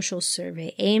 General Social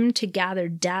Survey aimed to gather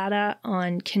data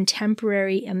on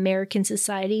contemporary American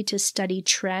society to study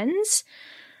trends,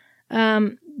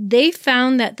 they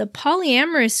found that the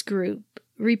polyamorous group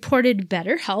reported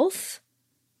better health,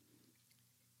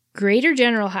 greater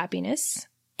general happiness,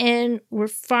 and were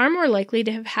far more likely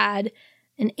to have had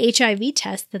an HIV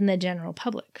test than the general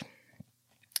public.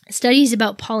 Studies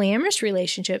about polyamorous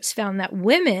relationships found that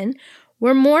women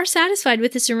were more satisfied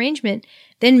with this arrangement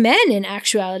than men in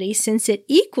actuality, since it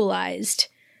equalized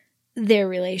their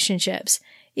relationships.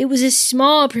 It was a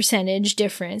small percentage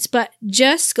difference, but it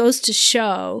just goes to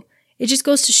show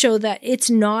that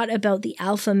it's not about the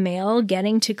alpha male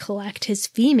getting to collect his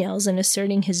females and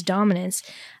asserting his dominance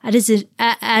as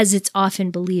it's often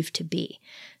believed to be.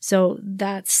 So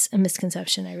that's a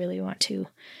misconception I really want to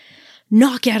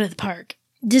knock out of the park.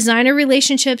 Designer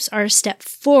relationships are a step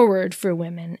forward for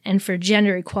women and for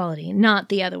gender equality, not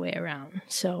the other way around.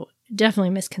 So definitely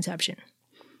misconception.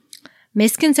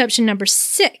 Misconception number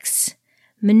 6,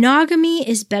 monogamy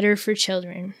is better for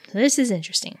children. This is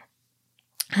interesting.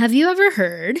 Have you ever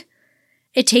heard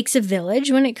it takes a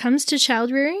village when it comes to child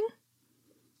rearing?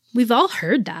 We've all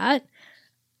heard that.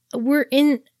 We're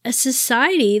in a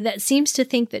society that seems to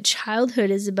think that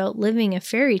childhood is about living a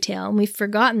fairy tale, and we've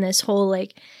forgotten this whole,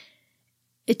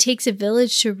 it takes a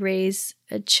village to raise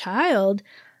a child,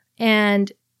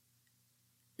 and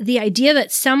the idea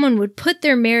that someone would put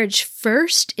their marriage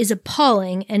first is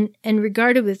appalling and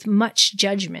regarded with much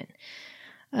judgment.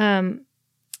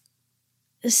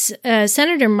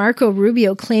 Senator Marco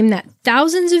Rubio claimed that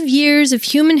thousands of years of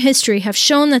human history have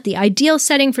shown that the ideal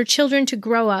setting for children to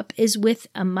grow up is with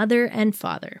a mother and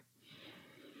father.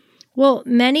 Well,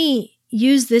 many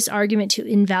use this argument to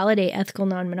invalidate ethical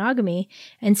non-monogamy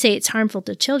and say it's harmful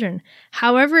to children.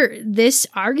 However, this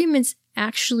argument's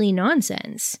actually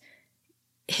nonsense.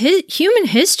 Human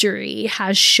history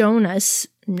has shown us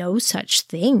no such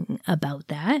thing about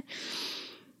that.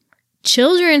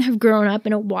 Children have grown up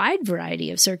in a wide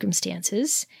variety of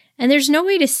circumstances, and there's no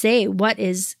way to say what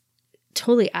is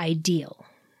totally ideal.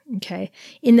 Okay.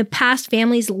 In the past,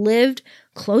 families lived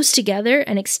close together.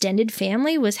 An extended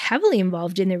family was heavily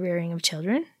involved in the rearing of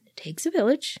children. It takes a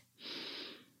village.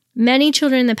 Many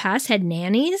children in the past had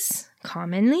nannies,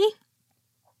 commonly.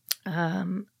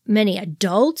 Many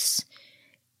adults.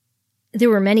 There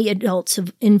were many adults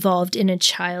involved in a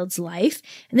child's life,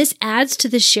 and this adds to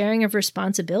the sharing of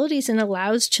responsibilities and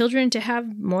allows children to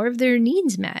have more of their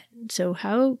needs met. So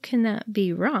how can that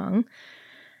be wrong?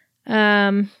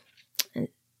 The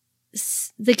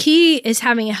key is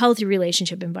having a healthy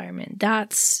relationship environment.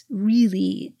 That's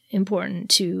really important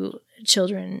to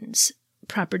children's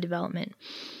proper development.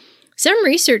 Some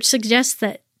research suggests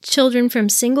that children from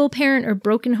single-parent or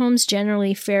broken homes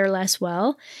generally fare less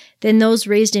well than those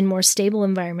raised in more stable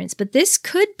environments. But this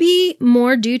could be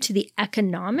more due to the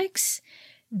economics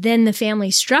than the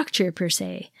family structure per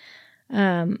se.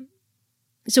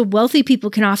 So wealthy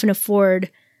people can often afford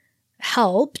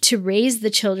help to raise the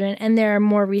children, and there are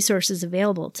more resources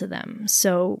available to them.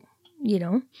 So,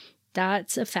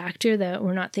 that's a factor that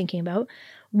we're not thinking about.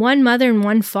 One mother and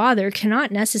one father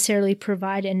cannot necessarily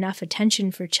provide enough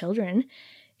attention for children.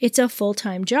 It's a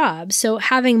full-time job. So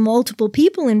having multiple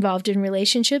people involved in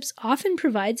relationships often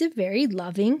provides a very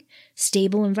loving,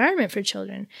 stable environment for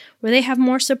children where they have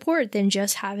more support than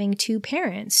just having two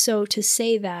parents. So to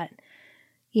say that,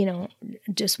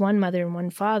 just one mother and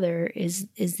one father is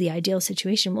the ideal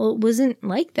situation. Well, it wasn't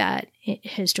like that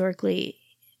historically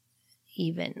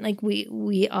even.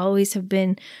 We always have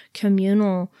been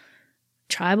communal,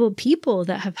 tribal people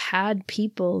that have had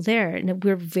people there. And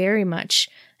we're very much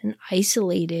an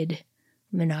isolated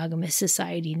monogamous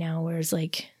society now, whereas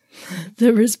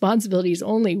the responsibility is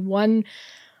only one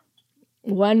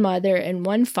mother and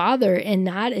one father, and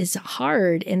that is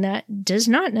hard, and that does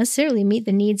not necessarily meet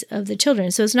the needs of the children.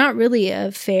 So it's not really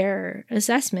a fair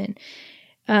assessment.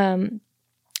 And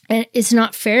it's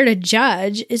not fair to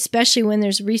judge, especially when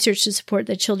there's research to support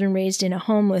that children raised in a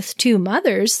home with two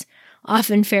mothers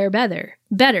often fare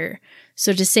better.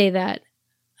 So to say that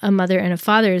a mother and a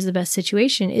father is the best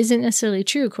situation isn't necessarily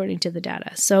true according to the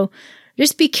data. So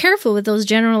just be careful with those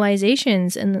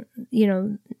generalizations and,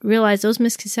 realize those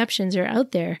misconceptions are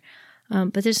out there,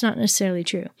 but it's not necessarily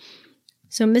true.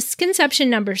 So misconception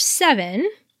number 7,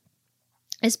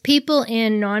 as people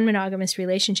in non-monogamous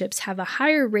relationships have a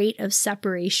higher rate of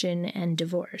separation and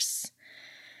divorce.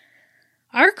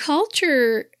 Our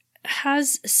culture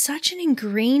has such an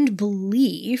ingrained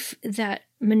belief that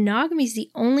monogamy is the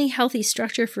only healthy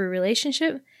structure for a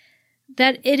relationship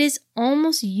that it is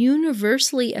almost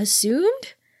universally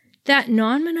assumed that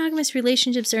non-monogamous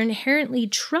relationships are inherently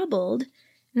troubled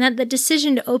and that the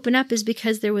decision to open up is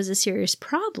because there was a serious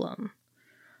problem.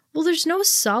 Well, there's no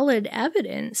solid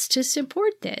evidence to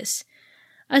support this.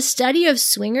 A study of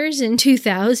swingers in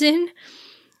 2000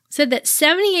 said that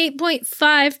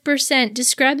 78.5%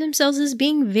 described themselves as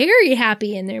being very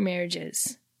happy in their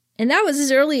marriages. And that was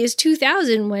as early as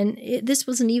 2000 when this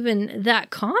wasn't even that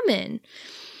common.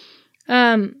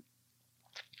 In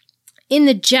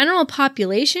the general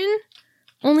population,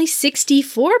 only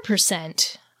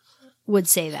 64% would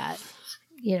say that,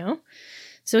 you know?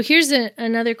 So here's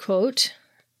another quote.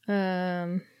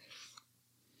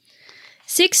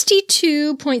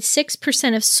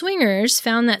 62.6% of swingers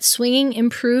found that swinging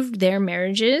improved their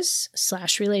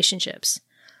marriages/relationships.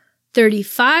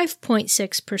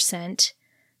 35.6%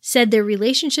 said their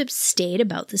relationships stayed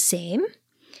about the same,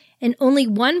 and only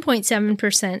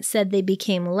 1.7% said they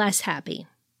became less happy.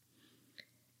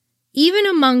 Even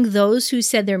among those who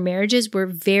said their marriages were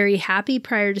very happy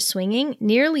prior to swinging,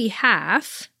 nearly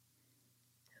half,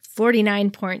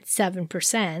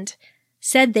 49.7%,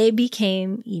 said they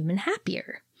became even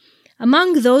happier.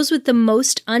 Among those with the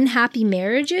most unhappy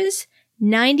marriages,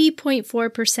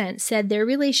 90.4% said their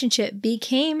relationship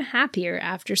became happier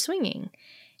after swinging.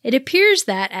 It appears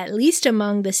that, at least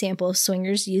among the sample of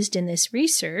swingers used in this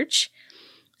research,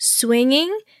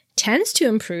 swinging tends to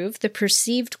improve the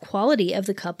perceived quality of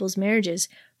the couple's marriages,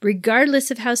 regardless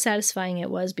of how satisfying it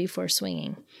was before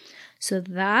swinging. So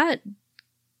that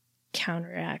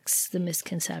counteracts the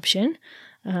misconception.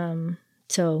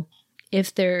 So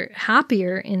if they're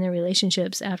happier in their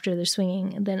relationships after they're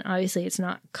swinging, then obviously it's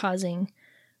not causing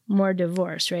more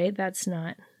divorce, right? That's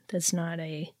not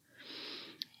a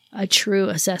true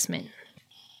assessment.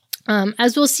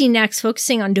 As we'll see next,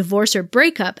 focusing on divorce or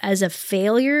breakup as a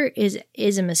failure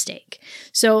is a mistake.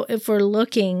 So if we're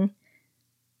looking,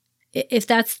 if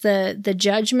that's the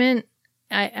judgment,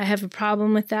 I have a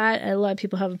problem with that. A lot of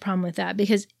people have a problem with that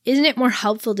because isn't it more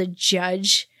helpful to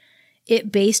judge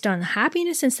it based on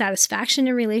happiness and satisfaction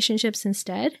in relationships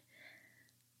instead?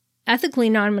 Ethically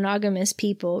non-monogamous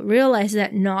people realize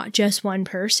that not just one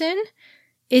person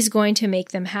is going to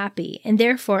make them happy, and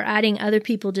therefore adding other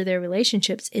people to their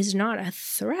relationships is not a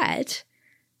threat,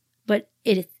 but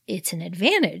it's an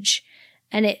advantage.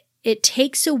 And it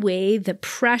takes away the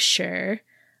pressure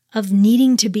of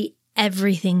needing to be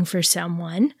everything for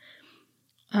someone,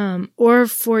 or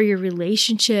for your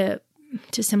relationship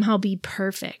to somehow be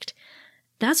perfect.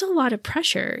 That's a lot of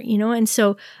pressure, you know? And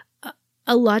so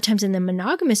a lot of times in the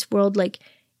monogamous world, like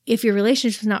if your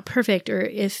relationship is not perfect or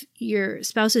if your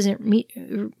spouse isn't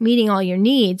meeting all your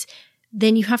needs,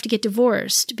 then you have to get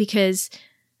divorced because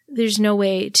there's no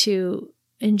way to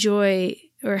enjoy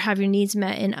or have your needs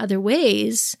met in other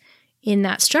ways in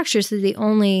that structure. So the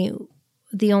only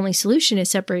solution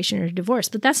is separation or divorce.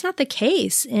 But that's not the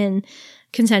case in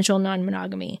consensual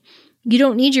non-monogamy. You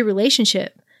don't need your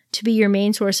relationship to be your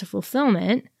main source of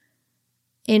fulfillment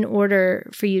in order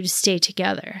for you to stay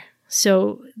together.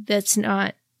 So that's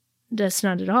not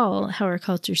at all how our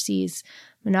culture sees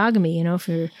monogamy. You know, if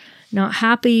you're not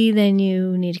happy, then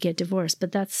you need to get divorced.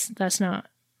 But that's not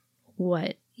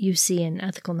what you see in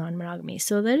ethical non-monogamy.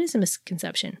 So that is a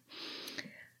misconception.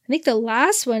 I think the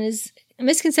last one is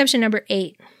misconception number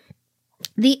 8.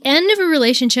 The end of a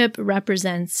relationship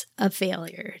represents a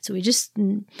failure. So we just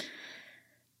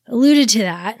alluded to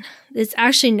that. It's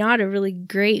actually not a really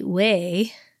great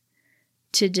way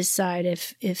to decide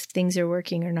if things are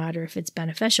working or not, or if it's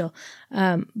beneficial.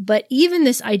 But even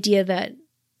this idea that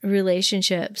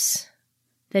relationships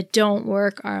that don't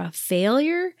work are a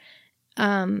failure,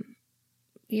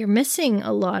 you're missing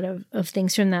a lot of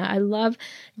things from that. I love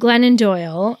Glennon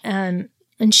Doyle, and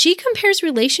she compares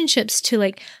relationships to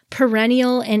like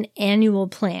perennial and annual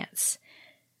plants.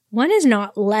 One is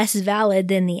not less valid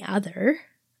than the other.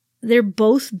 They're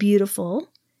both beautiful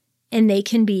and they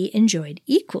can be enjoyed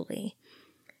equally.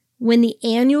 When the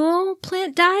annual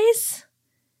plant dies,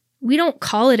 we don't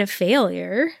call it a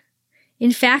failure.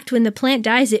 In fact, when the plant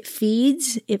dies, it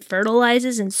feeds, it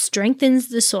fertilizes, and strengthens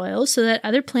the soil so that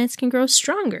other plants can grow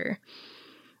stronger.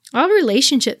 All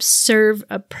relationships serve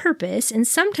a purpose, and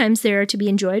sometimes they are to be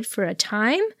enjoyed for a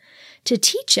time to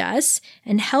teach us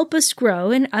and help us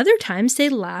grow, and other times they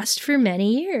last for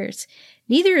many years.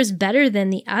 Neither is better than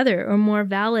the other or more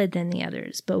valid than the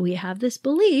others, but we have this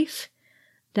belief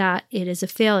that it is a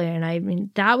failure. And I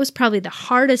mean, that was probably the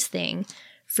hardest thing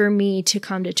for me to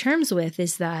come to terms with,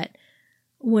 is that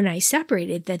when I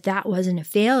separated, that wasn't a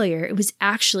failure. It was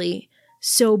actually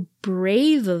so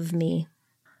brave of me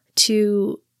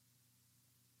to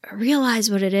realize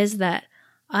what it is that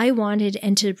I wanted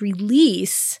and to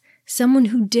release someone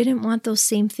who didn't want those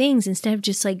same things, instead of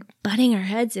just like butting our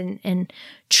heads and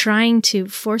trying to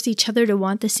force each other to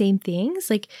want the same things.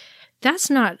 Like, that's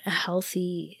not a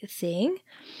healthy thing.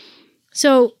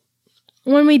 So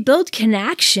when we build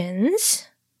connections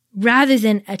rather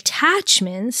than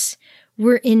attachments,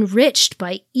 we're enriched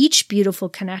by each beautiful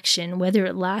connection, whether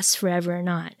it lasts forever or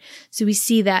not. So we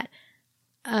see that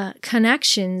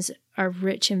connections are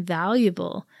rich and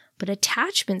valuable, but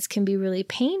attachments can be really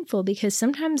painful, because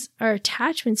sometimes our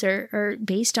attachments are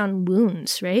based on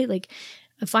wounds, right? Like,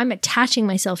 if I'm attaching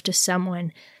myself to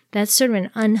someone, that's sort of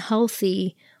an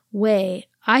unhealthy way.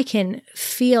 I can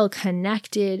feel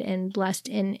connected and blessed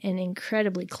and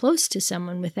incredibly close to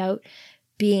someone without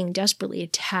being desperately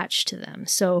attached to them.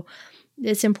 So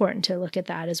it's important to look at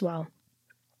that as well.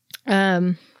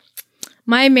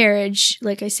 My marriage,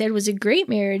 like I said, was a great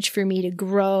marriage for me to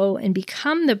grow and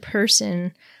become the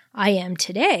person I am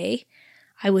today.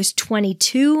 I was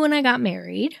 22 when I got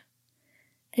married,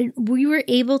 and we were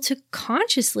able to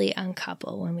consciously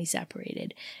uncouple when we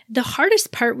separated. The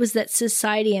hardest part was that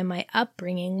society and my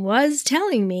upbringing was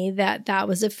telling me that that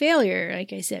was a failure,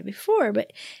 like I said before,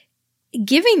 but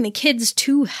giving the kids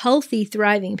two healthy,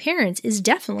 thriving parents is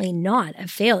definitely not a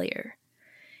failure.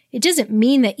 It doesn't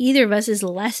mean that either of us is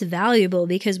less valuable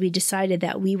because we decided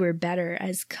that we were better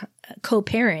as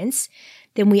co-parents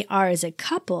than we are as a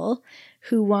couple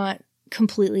who want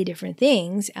completely different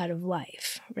things out of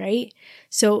life, right?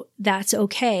 So that's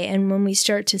okay. And when we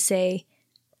start to say,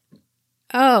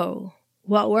 oh,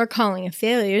 what we're calling a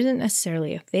failure isn't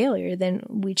necessarily a failure, then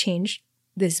we change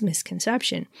this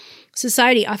misconception.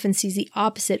 Society often sees the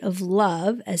opposite of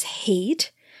love as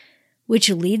hate, which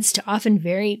leads to often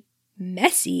very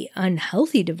messy,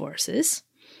 unhealthy divorces,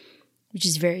 which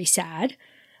is very sad.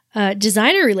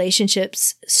 Designer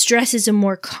relationships stresses a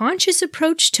more conscious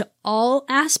approach to all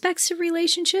aspects of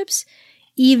relationships,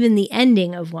 even the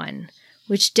ending of one,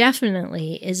 which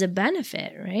definitely is a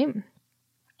benefit, right?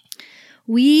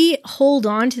 We hold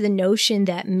on to the notion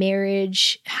that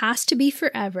marriage has to be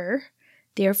forever.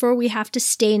 Therefore, we have to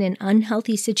stay in an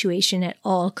unhealthy situation at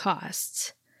all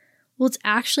costs. Well, it's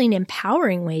actually an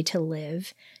empowering way to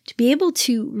live, to be able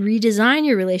to redesign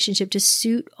your relationship to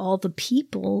suit all the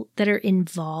people that are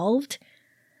involved,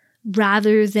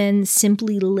 rather than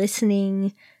simply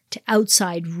listening to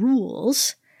outside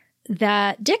rules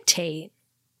that dictate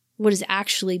what is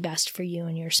actually best for you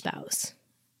and your spouse.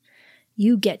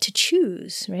 You get to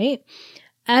choose, right?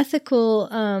 Ethical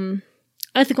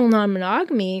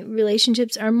non-monogamy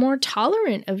relationships are more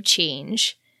tolerant of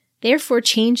change. Therefore,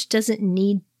 change doesn't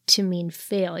need to mean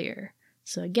failure.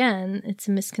 So again, it's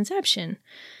a misconception.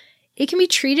 It can be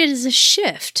treated as a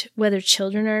shift, whether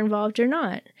children are involved or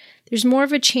not. There's more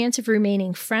of a chance of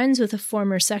remaining friends with a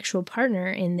former sexual partner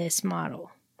in this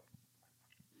model.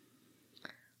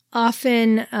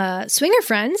 Often, swinger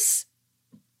friends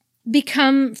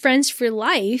become friends for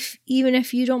life, even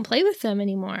if you don't play with them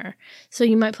anymore. So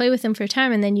you might play with them for a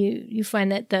time, and then you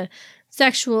find that the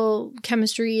sexual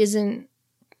chemistry isn't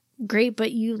great,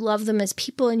 but you love them as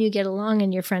people and you get along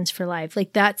and you're friends for life.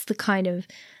 Like, that's the kind of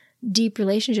deep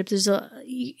relationship.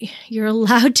 You're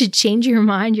allowed to change your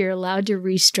mind. You're allowed to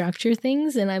restructure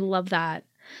things. And I love that.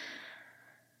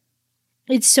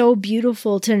 It's so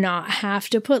beautiful to not have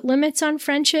to put limits on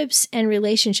friendships and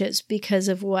relationships because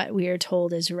of what we are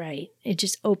told is right. It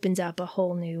just opens up a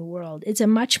whole new world. It's a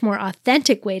much more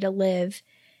authentic way to live.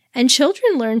 And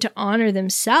children learn to honor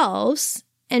themselves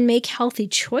and make healthy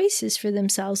choices for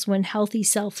themselves when healthy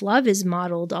self-love is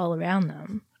modeled all around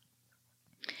them.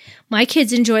 My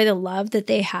kids enjoy the love that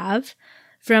they have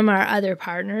from our other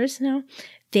partners now.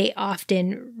 They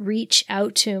often reach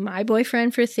out to my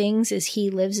boyfriend for things as he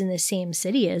lives in the same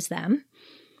city as them.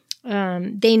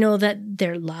 They know that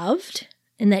they're loved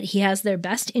and that he has their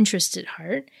best interest at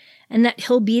heart and that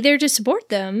he'll be there to support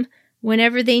them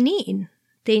whenever they need.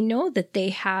 They know that they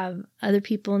have other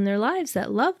people in their lives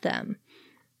that love them.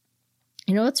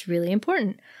 You know, it's really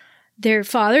important. Their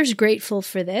father's grateful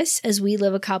for this as we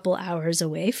live a couple hours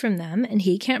away from them and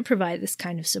he can't provide this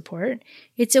kind of support.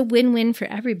 It's a win-win for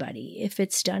everybody if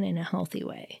it's done in a healthy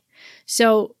way.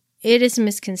 So it is a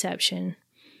misconception.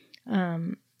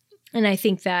 And I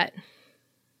think that,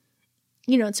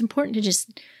 you know, it's important to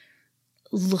just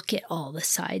look at all the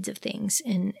sides of things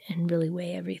and really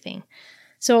weigh everything.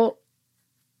 So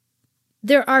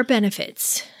there are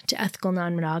benefits to ethical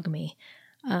non-monogamy.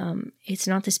 It's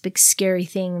not this big scary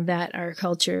thing that our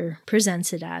culture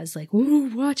presents it as, like,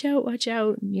 ooh, watch out,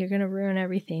 you're going to ruin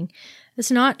everything.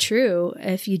 It's not true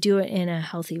if you do it in a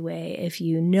healthy way, if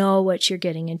you know what you're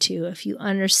getting into, if you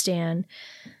understand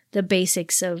the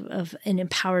basics of an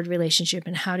empowered relationship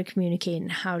and how to communicate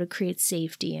and how to create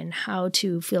safety and how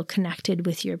to feel connected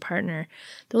with your partner.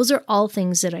 Those are all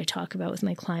things that I talk about with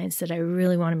my clients that I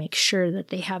really want to make sure that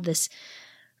they have this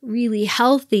really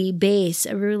healthy base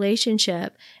of a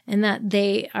relationship and that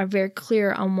they are very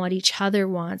clear on what each other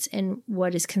wants and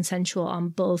what is consensual on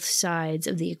both sides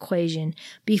of the equation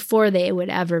before they would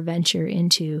ever venture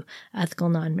into ethical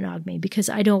non-monogamy, because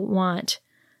I don't want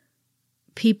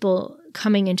people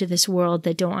coming into this world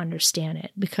that don't understand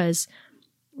it, because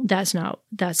that's not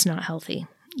healthy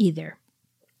either.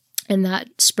 And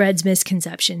that spreads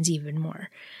misconceptions even more.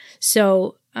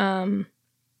 So,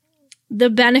 the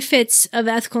benefits of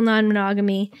ethical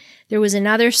non-monogamy, there was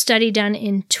another study done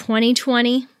in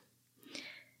 2020.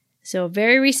 So a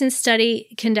very recent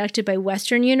study conducted by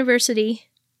Western University,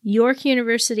 York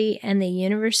University, and the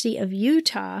University of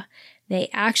Utah. They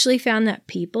actually found that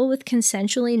people with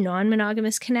consensually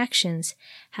non-monogamous connections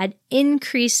had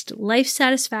increased life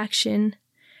satisfaction,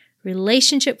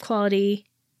 relationship quality,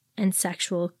 and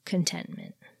sexual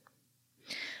contentment.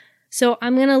 So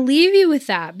I'm going to leave you with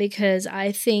that because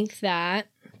I think that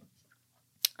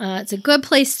it's a good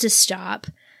place to stop.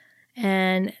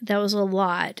 And that was a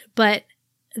lot. But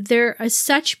there is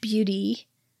such beauty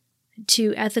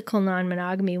to ethical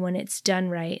non-monogamy when it's done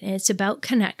right. And it's about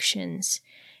connections.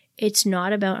 It's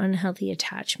not about unhealthy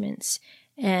attachments.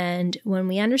 And when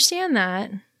we understand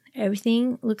that,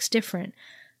 everything looks different.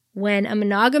 When a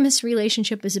monogamous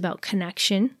relationship is about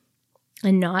connection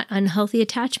and not unhealthy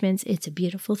attachments, it's a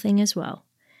beautiful thing as well.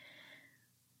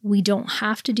 We don't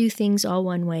have to do things all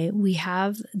one way. We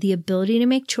have the ability to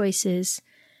make choices,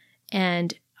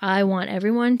 and I want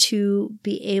everyone to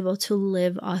be able to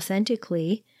live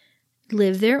authentically,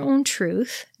 live their own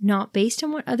truth, not based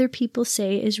on what other people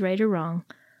say is right or wrong,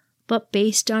 but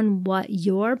based on what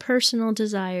your personal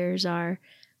desires are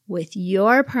with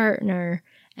your partner.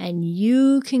 And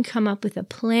you can come up with a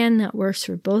plan that works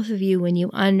for both of you when you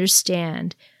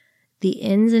understand the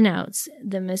ins and outs,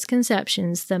 the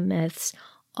misconceptions, the myths,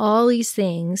 all these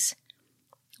things.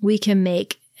 We can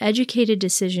make educated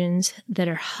decisions that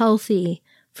are healthy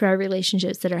for our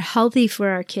relationships, that are healthy for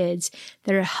our kids,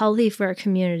 that are healthy for our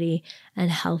community,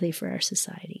 and healthy for our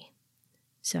society.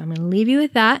 So I'm going to leave you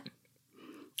with that.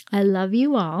 I love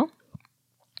you all.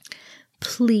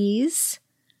 Please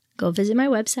go visit my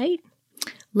website.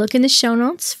 Look in the show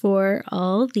notes for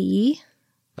all the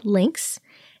links,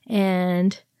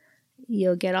 and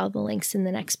you'll get all the links in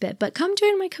the next bit. But come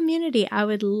join my community. I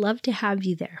would love to have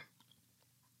you there.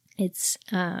 It's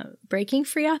breaking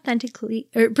free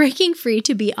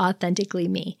to be authentically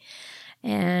me.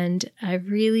 And I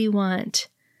really want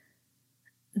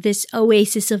this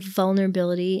oasis of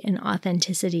vulnerability and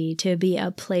authenticity to be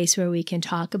a place where we can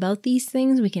talk about these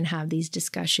things. We can have these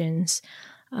discussions.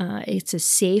 It's a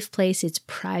safe place. It's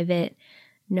private.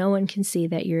 No one can see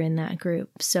that you're in that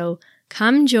group. So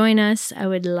come join us. I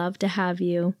would love to have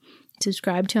you.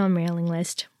 Subscribe to our mailing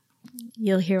list.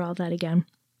 You'll hear all that again.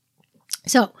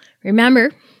 So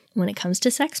remember, when it comes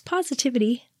to sex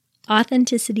positivity,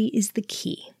 authenticity is the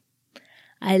key.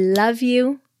 I love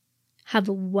you. Have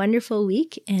a wonderful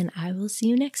week, and I will see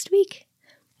you next week.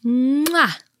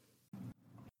 Mwah!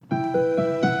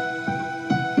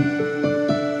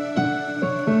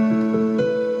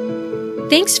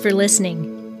 Thanks for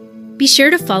listening. Be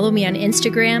sure to follow me on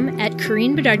Instagram at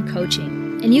Corinne Bedard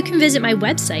Coaching, and you can visit my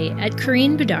website at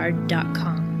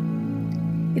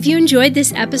CorinneBedard.com. If you enjoyed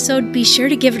this episode, be sure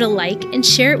to give it a like and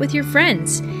share it with your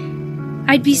friends.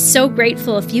 I'd be so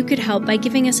grateful if you could help by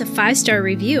giving us a 5-star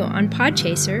review on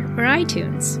Podchaser or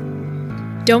iTunes.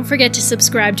 Don't forget to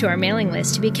subscribe to our mailing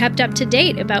list to be kept up to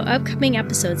date about upcoming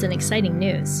episodes and exciting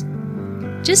news.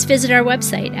 Just visit our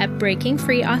website at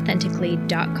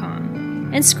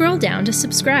breakingfreeauthentically.com. and scroll down to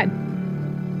subscribe.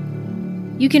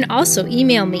 You can also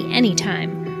email me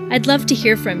anytime. I'd love to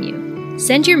hear from you.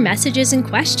 Send your messages and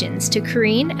questions to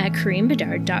Corinne at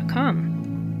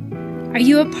CorinneBedard.com. Are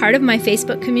you a part of my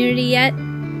Facebook community yet?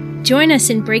 Join us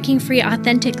in Breaking Free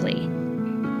Authentically.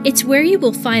 It's where you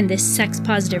will find this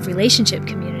sex-positive relationship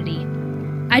community.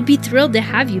 I'd be thrilled to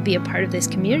have you be a part of this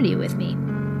community with me.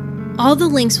 All the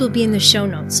links will be in the show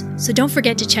notes, so don't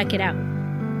forget to check it out.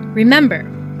 Remember,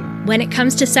 when it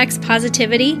comes to sex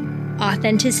positivity,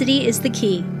 authenticity is the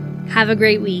key. Have a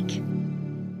great week.